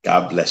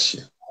 God bless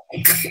you.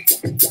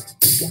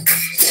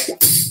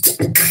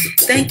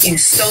 Thank you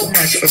so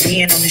much for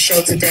being on the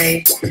show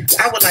today.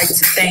 I would like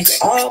to thank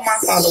all my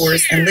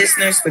followers and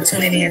listeners for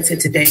tuning in to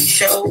today's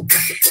show.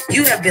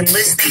 You have been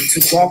listening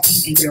to Walking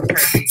in Your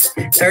Purpose,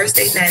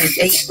 Thursday night at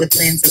 8 with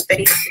Lens of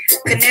Faith.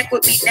 Connect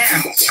with me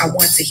now. I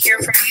want to hear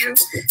from you.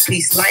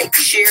 Please like,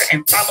 share,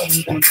 and follow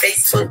me on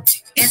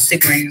Facebook,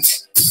 Instagram,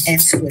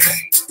 and Twitter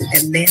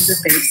at Lens of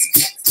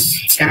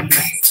Faith. God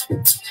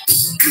bless.